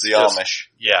 which was The just, Amish.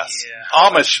 Yes. Yeah.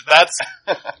 Amish, that's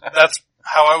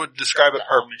how I would describe it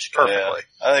perfectly. Yeah.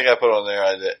 I think I put on there,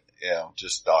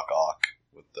 just Doc Ock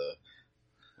with the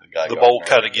guy. The bowl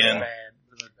cut again. Bad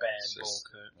bowl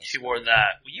cut. She wore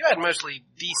that. Well, you had mostly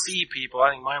DC people.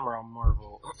 I think mine were all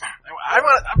Marvel.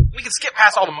 We can skip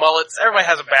past all the mullets. Everybody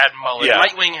has a bad mullet. Yeah.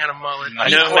 Nightwing had a mullet.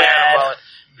 Nomad. Equal had a mullet.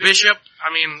 Bishop,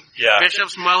 Yeah.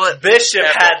 Bishop's mullet. Bishop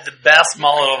had the best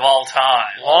mullet of all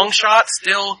time. Longshot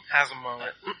still has a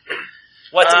mullet.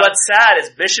 What's sad is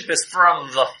Bishop is from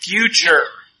the future.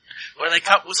 Where they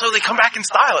come back in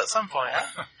style at some point.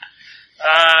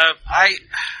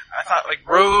 I thought like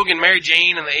Rogue and Mary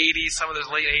Jane in the 80s, some of those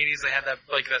late 80s, they had that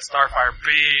Starfire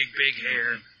big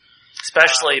hair.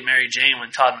 Especially Mary Jane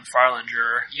when Todd McFarlane drew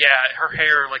her. Yeah, her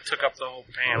hair took up the whole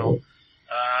panel.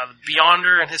 The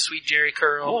Beyonder and his sweet Jerry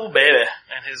curl. Oh baby.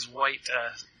 And his white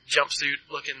jumpsuit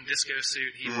looking disco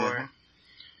suit he wore.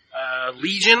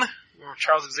 Legion, where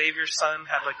Charles Xavier's son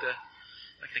had the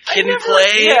Kid and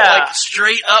Play,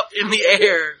 straight up in the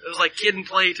air. It was like Kid and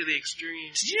Play to the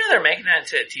extreme. Did you know they're making that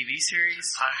into a TV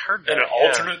series? I heard that. In an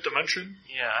alternate dimension?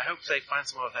 Yeah, I hope they find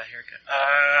someone with that haircut.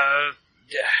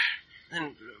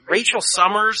 And Rachel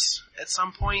Summers at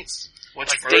some points.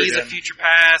 Which Days of Future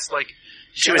Past,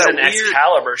 she was in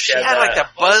Excalibur. She had the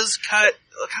buzz cut,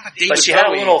 kind of David Bowie. But she had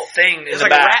a little thing in the back. It was a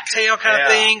rat tail kind of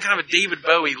thing, kind of a David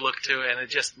Bowie look to it, and it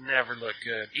just never looked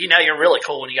good. You know you're really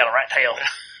cool when you got a rat tail.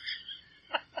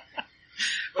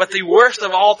 But the worst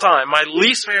of all time, my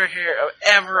least favorite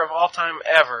hair of all time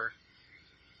ever.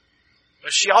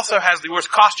 But she also has the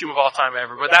worst costume of all time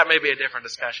ever, but that may be a different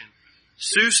discussion.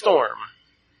 Sue Storm,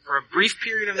 for a brief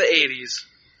period of the 80s,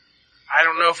 I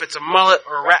don't know if it's a mullet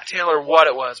or a rat tail or what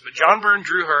it was, but John Byrne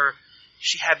drew her.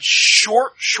 She had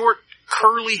short,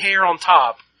 curly hair on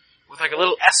top with a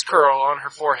little S curl on her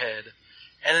forehead,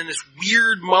 and then this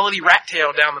weird mullety rat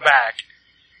tail down the back.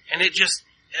 And it just,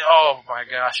 oh my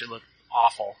gosh, it looked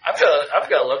awful. I've got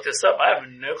to look this up. I have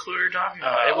no clue what you're talking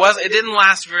about. It didn't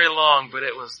last very long, but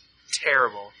it was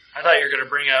terrible. I thought you were going to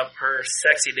bring up her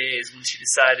sexy days when she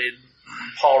decided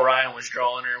Paul Ryan was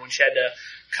drawing her when she had to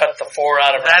cut the 4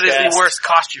 out of her That chest. is the worst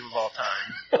costume of all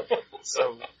time.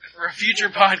 So, for a future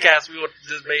podcast, we will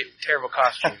debate terrible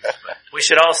costumes. But. We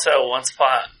should also, once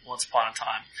upon a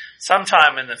time,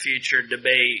 sometime in the future,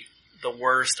 debate the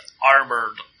worst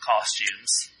armored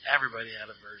costumes. Everybody had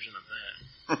a version of that.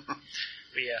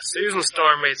 But yeah, Susan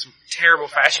Storm made some terrible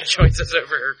fashion choices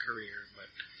over her career.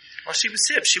 Well, she was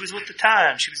hip. She was with the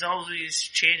time. She was always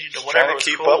changing to whatever was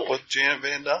keep cool. up with Janet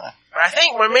Van Dyne. But I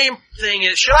think my main thing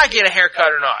is, should I get a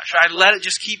haircut or not? Should I let it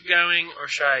just keep going, or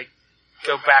should I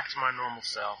go back to my normal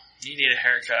self? You need a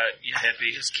haircut, you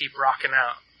hippie. Just keep rocking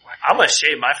out. I'm going to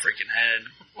shave my freaking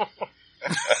head.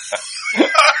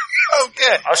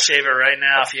 Okay. I'll shave it right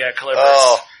now if you got clippers.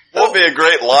 Oh, that would be a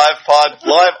great live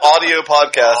audio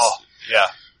podcast. Oh, yeah.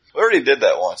 We already did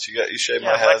that once. You shaved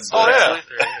my head. Oh, yeah.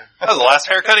 That was the last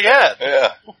haircut he had.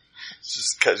 Yeah.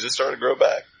 Just started to grow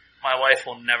back. My wife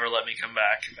will never let me come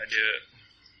back if I do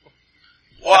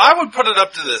it. Well, I would put it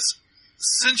up to this.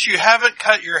 Since you haven't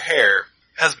cut your hair,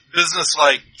 has business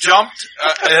jumped?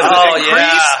 Has it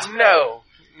increased? Yeah.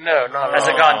 No, not Has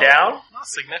it gone down? Not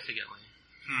significantly.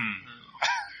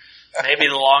 Maybe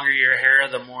the longer your hair,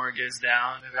 the more it goes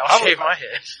down. Maybe I'll shave my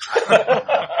head.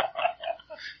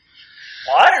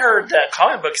 Well, I heard that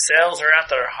comic book sales are at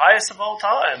their highest of all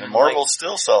time. And Marvel's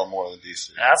still selling more than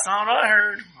DC. That's not what I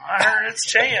heard. I heard it's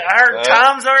changing. I heard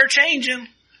times are changing.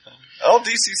 Oh,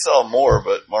 DC sell more,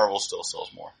 but Marvel still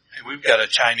sells more. Hey, we've got a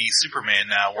Chinese Superman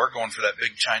now. We're going for that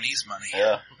big Chinese money.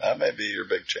 Yeah, that may be your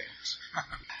big change.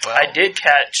 Well, I did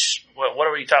catch, what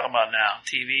are we talking about now?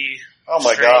 TV? Oh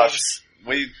my streams? gosh.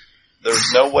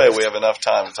 There's no way we have enough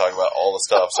time to talk about all the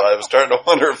stuff, so I was starting to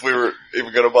wonder if we were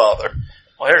even going to bother.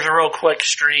 Well, here's a real quick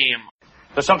stream.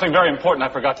 There's something very important I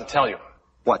forgot to tell you.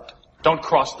 What? Don't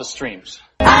cross the streams.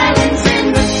 Islands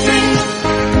in the stream,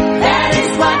 that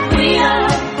is what we are.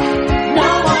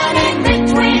 No one in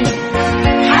between.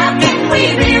 How can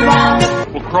we be wrong?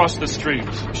 We'll cross the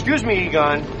streams. Excuse me,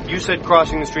 Egon. You said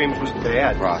crossing the streams was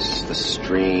bad. Cross the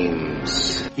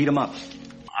streams. Heat 'em up.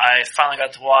 I finally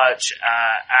got to watch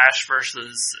Ash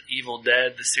vs. Evil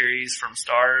Dead, the series from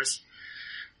Starz,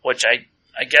 which I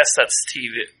guess that's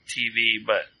TV,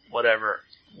 but whatever.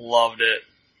 Loved it.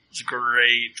 It's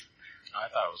great. I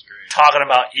thought it was great. Talking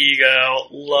about ego,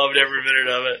 loved every minute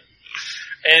of it.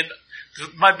 And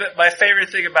my favorite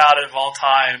thing about it of all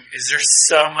time is there's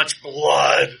so much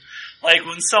blood. Like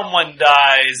when someone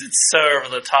dies, it's so over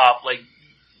the top. Like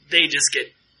they just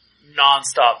get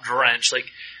nonstop drenched. Like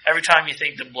every time you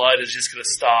think the blood is just going to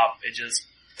stop, it just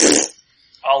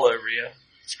all over you.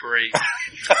 It's great.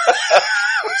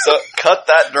 So cut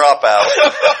that drop out.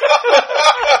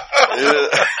 Yeah.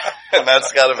 And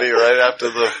that's got to be right after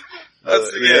the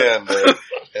end.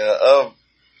 Yeah.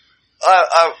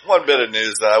 One bit of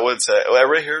news that I would say.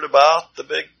 Ever heard about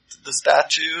the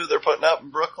statue they're putting up in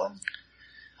Brooklyn?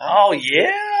 Oh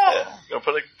yeah. Gonna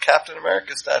put a Captain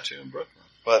America statue in Brooklyn.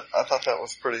 But I thought that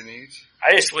was pretty neat.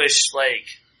 I just wish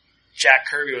Jack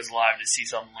Kirby was alive to see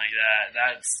something like that.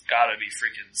 That's gotta be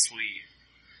freaking sweet.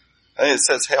 I think it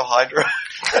says Hail Hydra.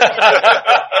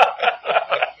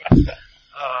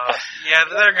 Yeah,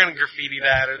 they're going to graffiti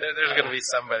that, or there's going to be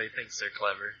somebody who thinks they're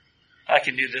clever. I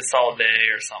can do this all day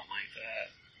or something like that.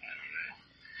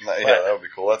 I don't know. Yeah, that would be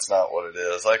cool. That's not what it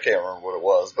is. I can't remember what it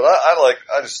was, but I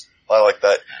like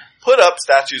that. Put up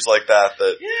statues like that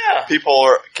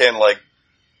people can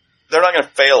they're not going to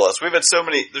fail us. We've had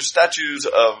there's statues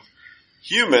of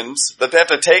humans that they have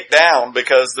to take down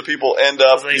because the people end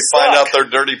up, you find out their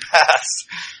dirty past.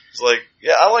 It's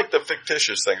I like the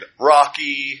fictitious thing.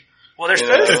 Rocky. Well, they're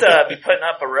supposed to be putting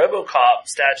up a RoboCop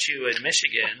statue in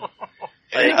Michigan. What?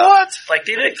 They did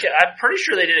I'm pretty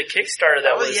sure they did a Kickstarter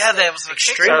that was that was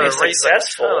extremely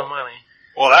successful. A ton of money.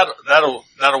 Well,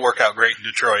 that'll work out great in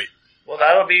Detroit. Well,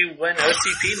 that'll be when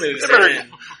OCP moves in.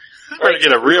 We're gonna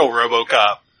get a real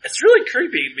RoboCop. It's really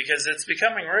creepy because it's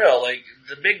becoming real.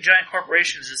 The big giant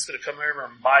corporation is just going to come over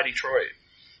and buy Detroit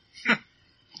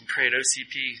and create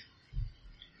OCP.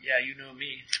 Yeah, you know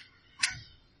me.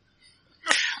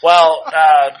 Well,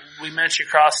 we mentioned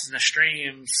crossing the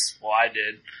streams. Well, I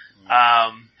did.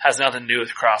 Has nothing to do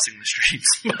with crossing the streams.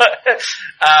 But,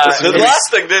 the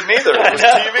last thing didn't either. It was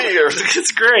TV.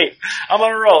 It's great. I'm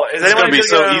on a roll. It's going to be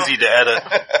so easy to edit.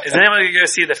 Is anyone going to go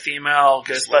see the female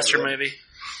Ghostbuster movie?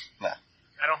 No.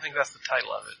 I don't think that's the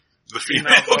title of it. The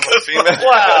female.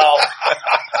 Wow.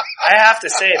 I have to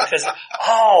say it because,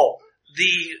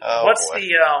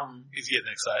 he's getting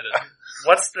excited. I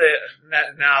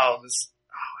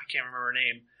can't remember her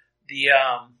name.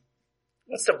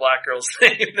 What's the black girl's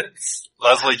name?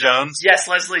 Leslie Jones? Yes,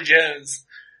 Leslie Jones.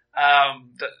 I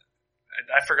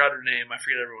forgot her name. I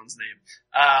forget everyone's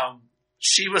name.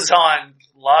 She was on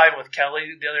Live with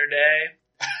Kelly the other day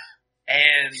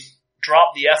and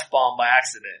dropped the F-bomb by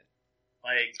accident.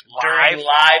 During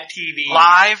live TV.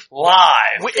 Live?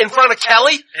 In front of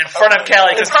Kelly? In front of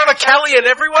Kelly. In front of Kelly and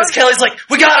everyone? Because Kelly's like,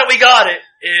 we got it.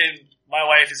 And my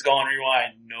wife is going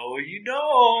rewind. No, you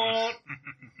don't.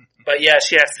 But yeah,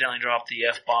 she accidentally dropped the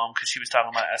F-bomb because she was talking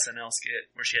about SNL skit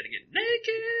where she had to get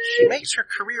naked. She makes her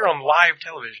career on live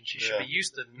television. She should be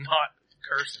used to not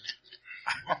cursing.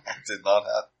 I did not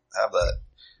have that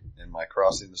in my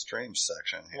Crossing the Streams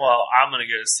section here. Well, I'm going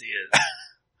to go see it.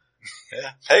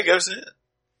 Yeah. Hey, go see it.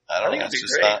 I think it'd be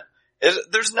great.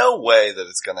 There's no way that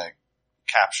it's going to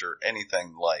capture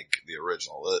anything like the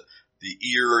original. The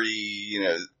eerie,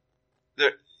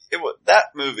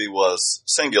 that movie was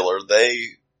singular.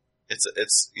 The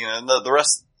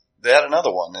rest, they had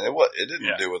another one and it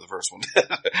didn't do what the first one did.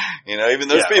 Even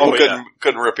those people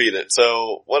couldn't repeat it.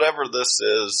 So whatever this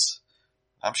is,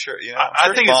 I'm sure,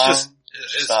 I think it's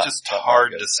just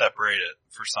hard to separate it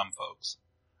for some folks.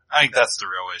 I think that's the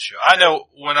real issue. I know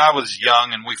when I was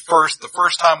young and the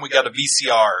first time we got a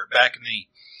VCR back in the,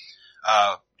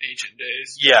 ancient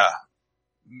days. Yeah.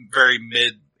 Very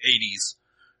mid 80s.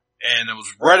 And it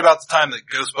was right about the time that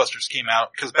Ghostbusters came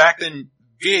out. Cause back then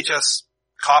VHS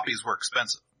copies were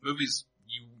expensive. Movies,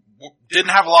 you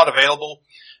didn't have a lot available.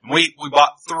 And we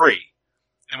bought 3.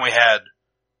 And we had,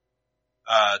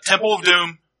 Temple of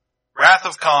Doom, Wrath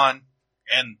of Khan,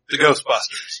 and The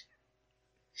Ghostbusters.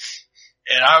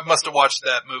 And I must have watched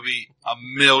that movie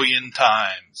 1,000,000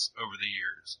 times over the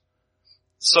years.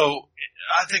 So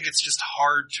I think it's just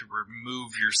hard to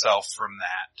remove yourself from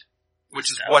that,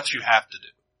 which is what you have to do.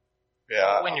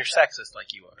 Yeah. When you're sexist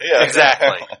like you are. Yeah.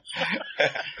 Exactly.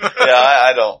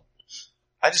 I don't.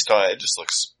 I just don't. It just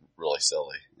looks really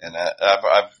silly. And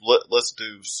I've listened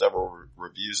to several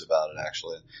reviews about it,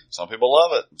 actually. Some people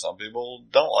love it, and some people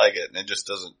don't like it. And it just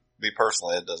doesn't, me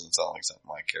personally, it doesn't sound like something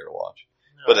I care to watch.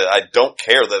 No. But I don't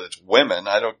care that it's women.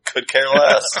 Could care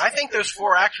less. I think those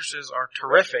 4 actresses are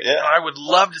terrific. Yeah. And I would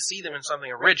love to see them in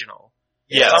something original.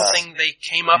 Yeah. Something they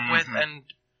came up with, and,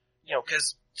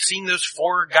 cause seeing those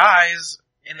 4 guys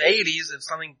in the 80s is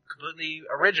something completely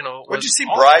original. Would you see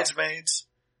awesome. Bridesmaids?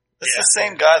 It's the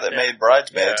same guy that made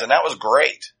Bridesmaids, and that was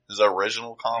great. His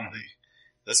original comedy.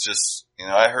 That's just,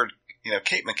 I heard,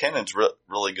 Kate McKinnon's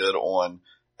really good on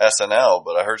SNL,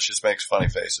 but I heard she just makes funny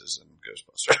faces in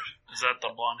Ghostbusters. Is that the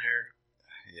blonde hair?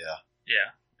 Yeah.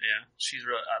 Yeah. She's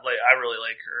really, I really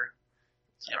like her.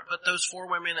 Yeah, put those 4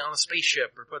 women on a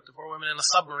spaceship, or put the 4 women in a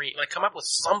submarine. Like, come up with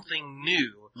something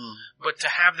new. But to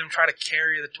have them try to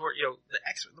carry the torch,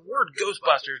 the word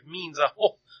Ghostbusters means a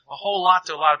whole lot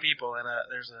to a lot of people, and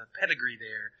there's a pedigree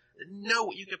there.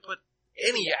 No, you could put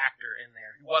any actor in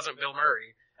there who wasn't Bill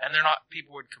Murray, and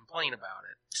people would complain about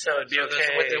it. So it'd be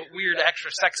okay with the weird extra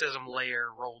sexism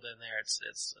layer rolled in there.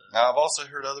 It's. Now I've also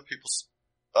heard other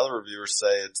reviewers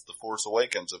say it's the Force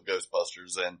Awakens of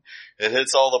Ghostbusters, and it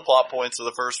hits all the plot points of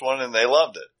the first one, and they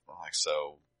loved it. I'm like,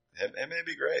 so it may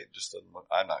be great. Just doesn't look,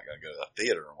 I'm not going to go to the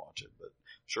theater and watch it, but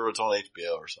I'm sure it's on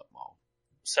HBO or something.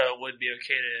 So it would be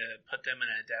okay to put them in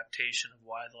an adaptation of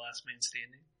Y: The Last Man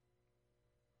Standing?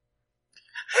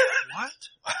 What?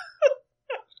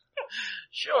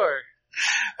 Sure.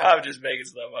 I'm just making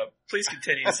stuff up. Please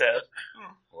continue, Seth.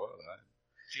 What?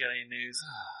 Do you got any news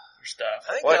or stuff?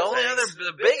 I think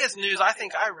the biggest news I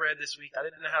think I read this week, I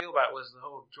didn't know how to feel about, was the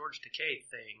whole George Takei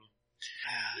thing.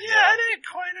 Yeah, I didn't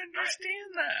quite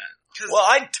understand that. Well,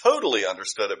 I totally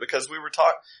understood it because we were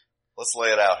talking. Let's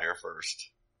lay it out here first.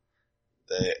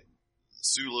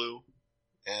 Sulu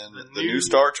in the new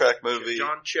Star Trek movie.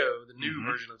 John Cho, the new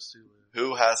version of Sulu.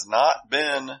 Who has not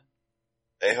been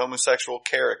a homosexual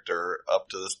character up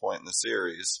to this point in the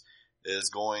series, is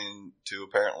going to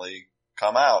apparently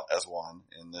come out as one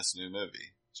in this new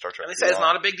movie, Star Trek. And they say it's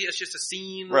not a big deal. It's just a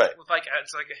scene with it's like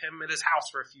him at his house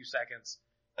for a few seconds.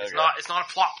 It's not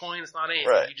a plot point. It's not anything.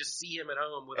 Right. You just see him at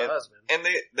home with a husband. And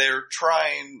they're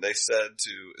trying, they said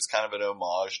it's kind of an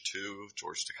homage to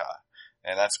George Takei.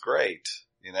 And that's great.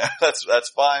 That's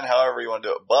fine however you want to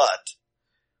do it. But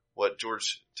what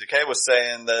George Takei was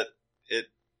saying that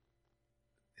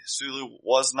Sulu it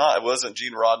wasn't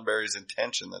Gene Roddenberry's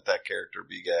intention that character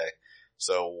be gay.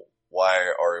 So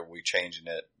why are we changing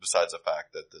it besides the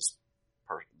fact that this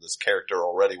character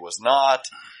already was not?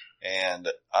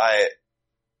 And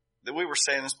we were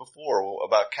saying this before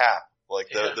about Cap. Like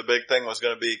the big thing was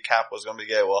going to be Cap was going to be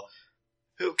gay. Well,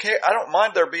 who cares? I don't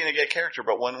mind there being a gay character,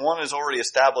 but when one is already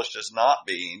established as not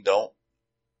being, don't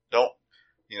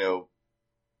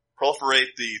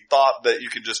proliferate the thought that you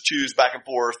can just choose back and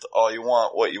forth all you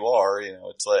want what you are.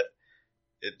 It's like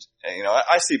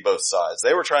I see both sides.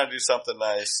 They were trying to do something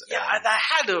nice. Yeah, I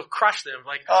had to have crushed them.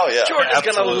 Like, George is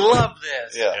going to love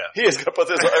this. Yeah, he is going to put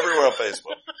this everywhere on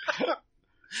Facebook.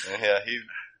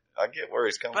 I get where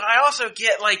he's coming from. But I also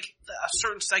get, like, a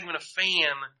certain segment of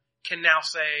fan can now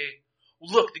say,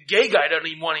 look, the gay guy doesn't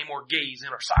even want any more gays in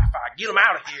our sci-fi. Get him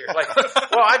out of here. Like,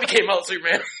 well, I became Mullet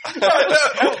Superman.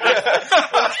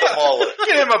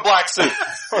 Get him a black suit.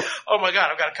 Oh my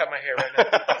God, I've got to cut my hair right now.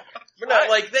 But no,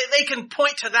 like, they can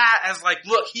point to that as like,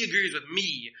 look, he agrees with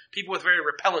me. People with very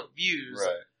repellent views.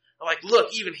 Right. Are like,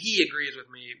 look, even he agrees with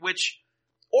me.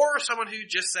 Or someone who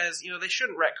just says, they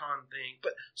shouldn't retcon things.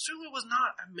 But Sulu was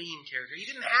not a main character. He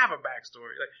didn't have a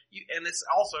backstory. And this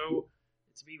also,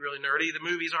 to be really nerdy, the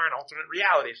movies are an alternate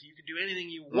reality, so you can do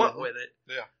anything you want with it.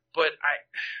 Yeah. But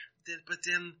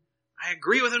then I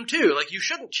agree with him too. Like, you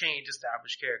shouldn't change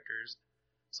established characters.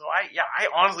 So I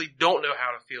honestly don't know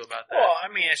how to feel about that. Well,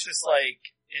 I mean, it's just like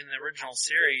in the original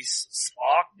series,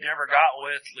 Spock never got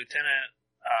with Lieutenant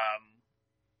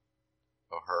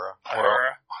Uhura.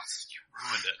 You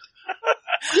ruined it.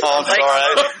 I'm sorry.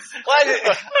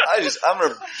 I'm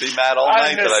going to be mad all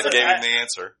night that I gave him the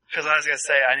answer. Because I was going to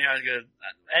say, I knew I was going to,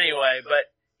 anyway,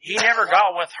 but he never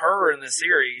got with her in the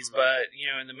series, but,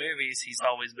 in the movies, he's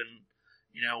always been,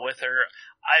 with her.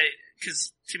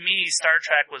 Cause to me, Star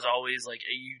Trek was always like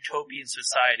a utopian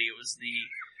society. It was the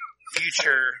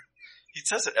future He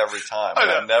says it every time. I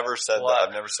And know. I've never said What? that.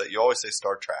 I've never said, you always say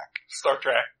Star Trek. Star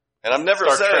Trek. And I've never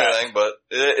Star said Trek. anything, but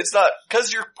it's not,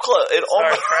 cause you're close.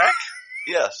 Star Trek?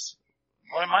 Yes.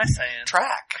 What am I saying?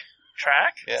 Track.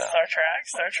 Track? Yeah. Star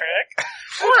Trek?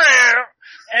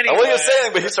 Anyway. I wasn't going to say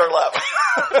anything, but he started laughing.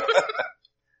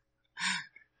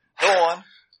 Go on.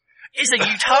 It's a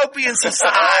utopian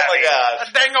society. Oh my God.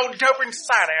 A dang old utopian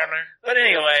society out there. But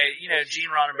anyway, Gene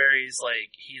Roddenberry's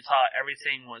he thought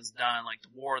everything was done, like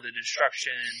the war, the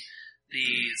destruction,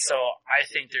 so I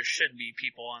think there should be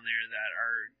people on there that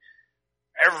are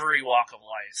every walk of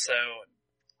life. So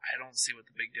I don't see what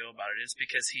the big deal about it is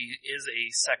because he is a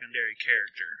secondary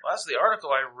character. Well, that's the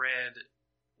article I read.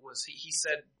 Was he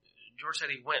said George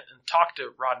said he went and talked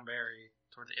to Roddenberry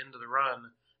toward the end of the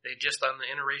run. They had just done the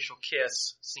interracial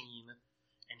kiss scene,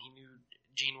 and he knew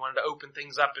Gene wanted to open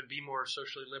things up and be more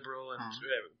socially liberal and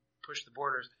push the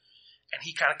borders. And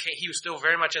he was still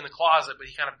very much in the closet, but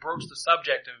he kind of broached the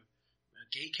subject of a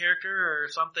gay character or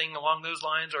something along those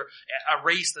lines, or a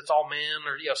race that's all men,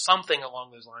 or something along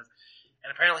those lines.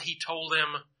 And apparently he told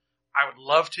him, "I would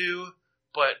love to,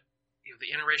 but the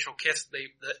interracial kiss,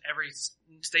 every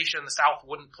station in the South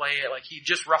wouldn't play it. Like, he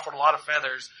just ruffled a lot of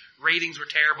feathers. Ratings were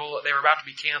terrible. They were about to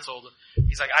be canceled.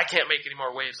 He's like, I can't make any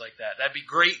more waves like that. That'd be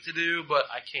great to do,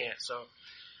 but I can't." So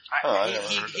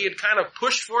he had kind of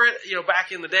pushed for it,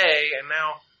 back in the day, and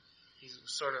now he's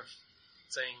sort of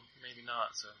saying maybe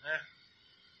not. So,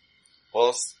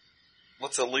 Well,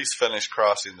 let's at least finish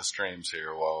crossing the streams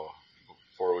here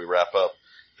before we wrap up.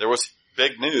 There was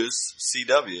big news.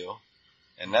 CW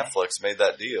and Netflix made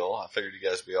that deal. I figured you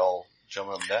guys would be all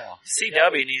jumping them down.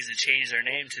 CW needs to change their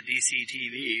name to DC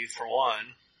TV for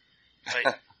one.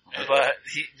 But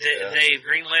they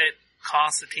greenlit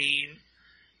Constantine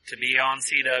to be on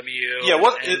CW. Yeah,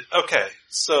 okay,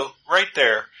 so right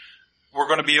there, we're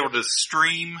going to be able to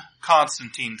stream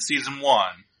Constantine Season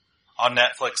 1 on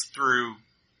Netflix through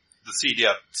the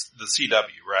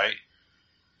CW, right?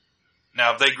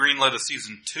 Now, have they greenlit a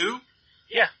Season 2?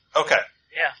 Yeah. Okay.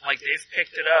 Yeah, they've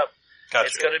picked it up. Gotcha.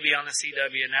 It's going to be on the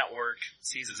CW network.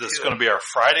 Season Is this 2. going to be our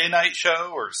Friday night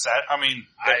show or Saturday? I mean,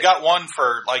 they've got one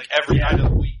for every night of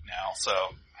the week now, so.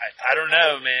 I don't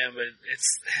know, man, but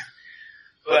it's.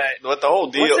 But the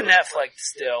whole deal. What's the Netflix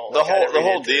still? The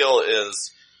whole deal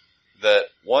is that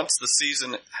once the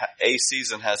season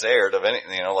has aired of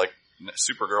anything, like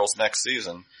Supergirl's next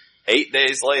season, 8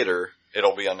 days later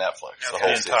it'll be on Netflix. Okay. The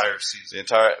whole entire season.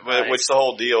 Nice. Which the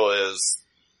whole deal is.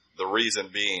 The reason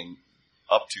being,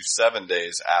 up to 7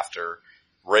 days after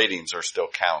ratings are still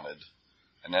counted,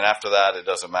 and then after that it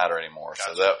doesn't matter anymore.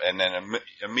 Gotcha. So and then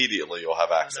immediately you'll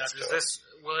have access to it.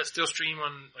 Will it still stream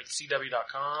on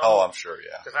CW.com? Oh, I'm sure,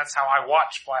 yeah. Because that's how I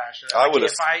watch Flash.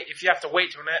 If you have to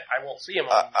wait till net, I won't see them.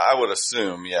 I would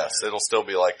assume, yes, it'll still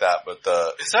be like that. But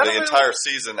the entire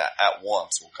season at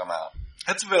once will come out.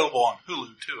 That's available on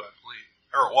Hulu too, I believe,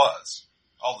 or it was.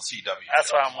 All the CW.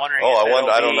 That's what I'm wondering. Oh, I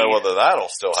don't know whether that'll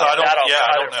still happen. I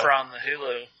don't know. From the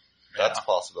Hulu. That's a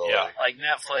possibility. Yeah.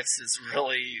 Netflix is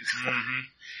really,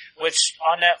 which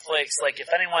on Netflix,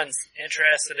 if anyone's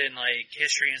interested in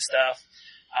history and stuff,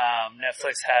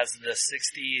 Netflix has the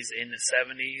 60s and the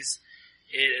 70s.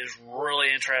 It is really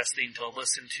interesting to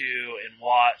listen to and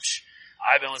watch.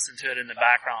 I've been listening to it in the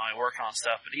background while I work on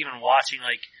stuff, but even watching,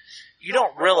 you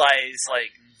don't realize,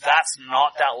 that's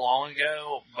not that long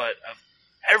ago, but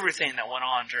everything that went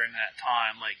on during that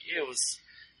time, it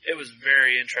was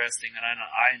very interesting, and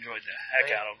I enjoyed the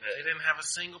heck out of it. They didn't have a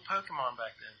single Pokemon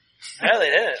back then. No, they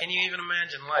didn't. Can you even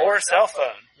imagine life? Or a cell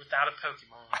phone. Without a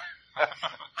Pokemon.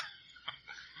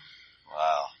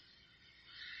 Wow.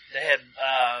 They had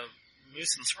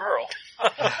Moose and Squirrel.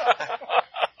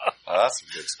 That's some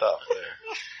good stuff there.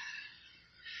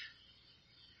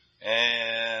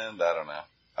 And I don't know.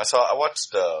 I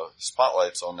watched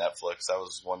Spotlights on Netflix. That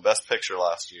was won Best Picture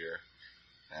last year,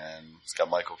 and it's got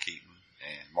Michael Keaton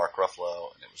and Mark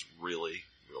Ruffalo, and it was really,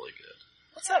 really good.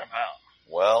 What's that about?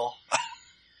 Well,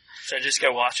 should I just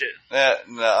go watch it?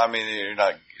 No, I mean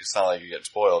it's not like you get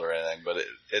spoiled or anything, but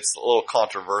it's a little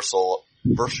controversial.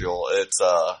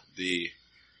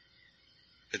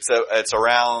 It's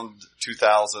around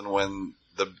 2000 when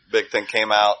the big thing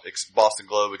came out, Boston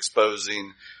Globe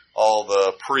exposing all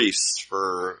the priests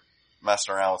for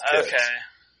messing around with kids. Okay.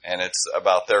 And it's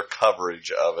about their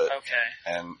coverage of it. Okay.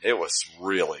 And it was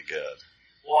really good.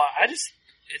 Well, it's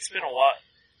been a while.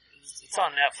 It's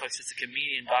on Netflix. It's a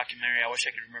comedian documentary. I wish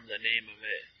I could remember the name of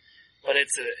it. But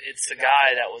it's a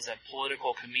guy that was a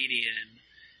political comedian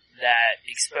that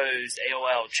exposed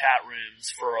AOL chat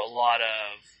rooms for a lot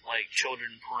of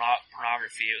children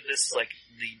pornography. This is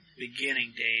the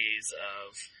beginning days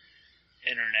of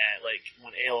internet, like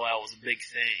when AOL was a big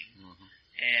thing.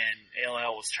 And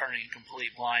AOL was turning a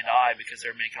complete blind eye because they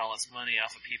were making all this money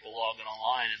off of people logging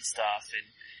online and stuff, and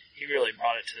he really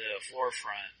brought it to the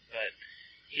forefront. But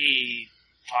he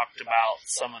talked about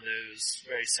some of those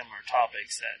very similar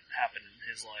topics that happened in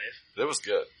his life. It was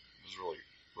good. It was really,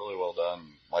 really well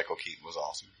done. Michael Keaton was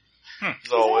awesome. As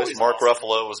always, Mark awesome.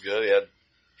 Ruffalo was good.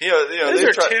 Those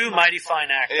are two mighty fine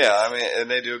actors. Yeah, I mean, and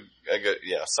they do a good,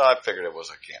 so I figured it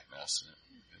was a can't miss.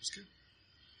 It was good.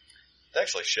 They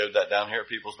actually showed that down here at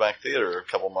People's Bank Theater a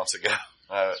couple months ago.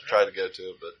 I tried to go to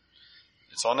it, but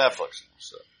it's on Netflix.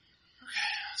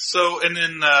 So, and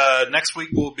then next week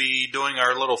we'll be doing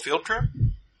our little field trip.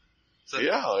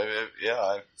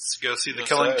 Let's go see The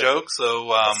Killing Joke. So,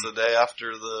 that's the day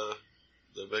after the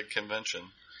big convention.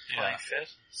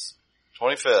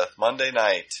 25th, Monday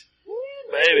night. Woo,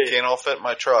 baby. Can't all fit in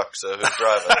my truck, so who's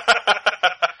driving?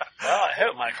 Well, I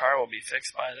hope my car will be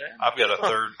fixed by then. I've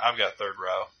got third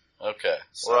row. Okay.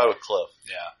 We'll ride with Cliff.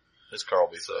 Yeah. His car will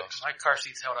be fixed. My car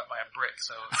seat's held up by a brick,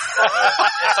 so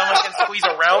if someone can squeeze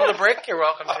around the brick, you're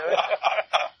welcome to it.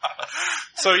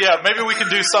 So yeah, maybe we can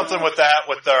do something with that,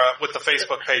 with the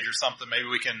Facebook page or something. Maybe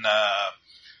we can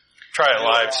try a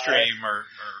live stream or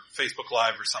Facebook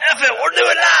Live or something. F it, we'll do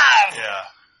it live!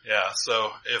 Yeah.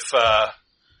 So if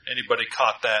anybody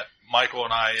caught that, Michael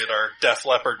and I at our Def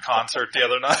Leppard concert the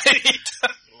other night.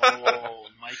 Oh,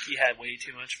 Mikey had way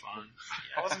too much fun.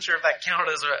 I wasn't sure if that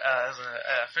counted as an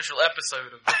official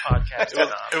episode of the podcast.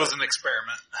 It was an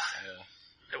experiment.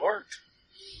 Yeah. It worked.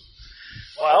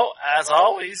 Well, as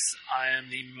always, I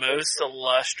am the most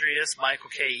illustrious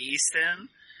Michael K. Easton,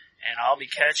 and I'll be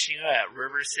catching you at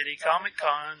River City Comic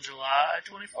Con July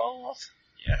 24th.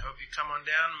 Yeah, I hope you come on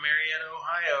down to Marietta,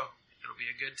 Ohio. It'll be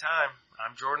a good time.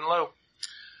 I'm Jordan Lowe.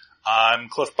 I'm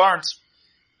Cliff Barnes.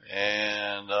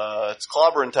 And it's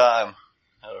clobbering time.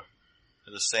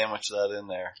 Had to sandwich that in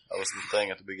there. That was the thing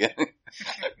at the beginning.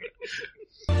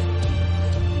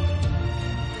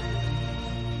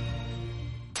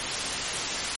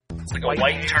 It's like a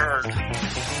white turd.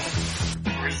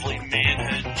 Grizzly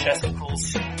manhood,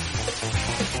 chesticles.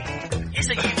 He's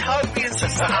a utopian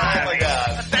society. Oh my god.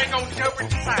 A dang old utopian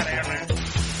society out there.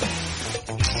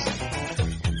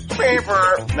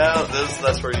 No,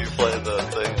 that's where you play the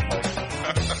thing.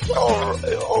 Like, all over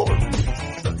you.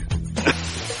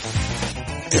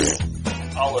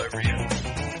 All over you.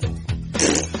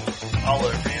 All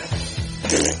over you.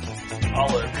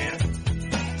 All over you.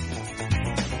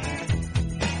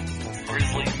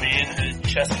 Grizzly manhood,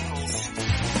 chesticles.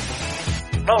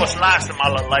 Know what's nice to my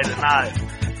little lady tonight?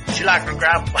 She like to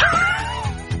grab.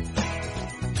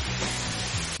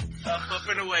 Up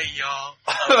and away, y'all.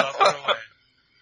 Up and away.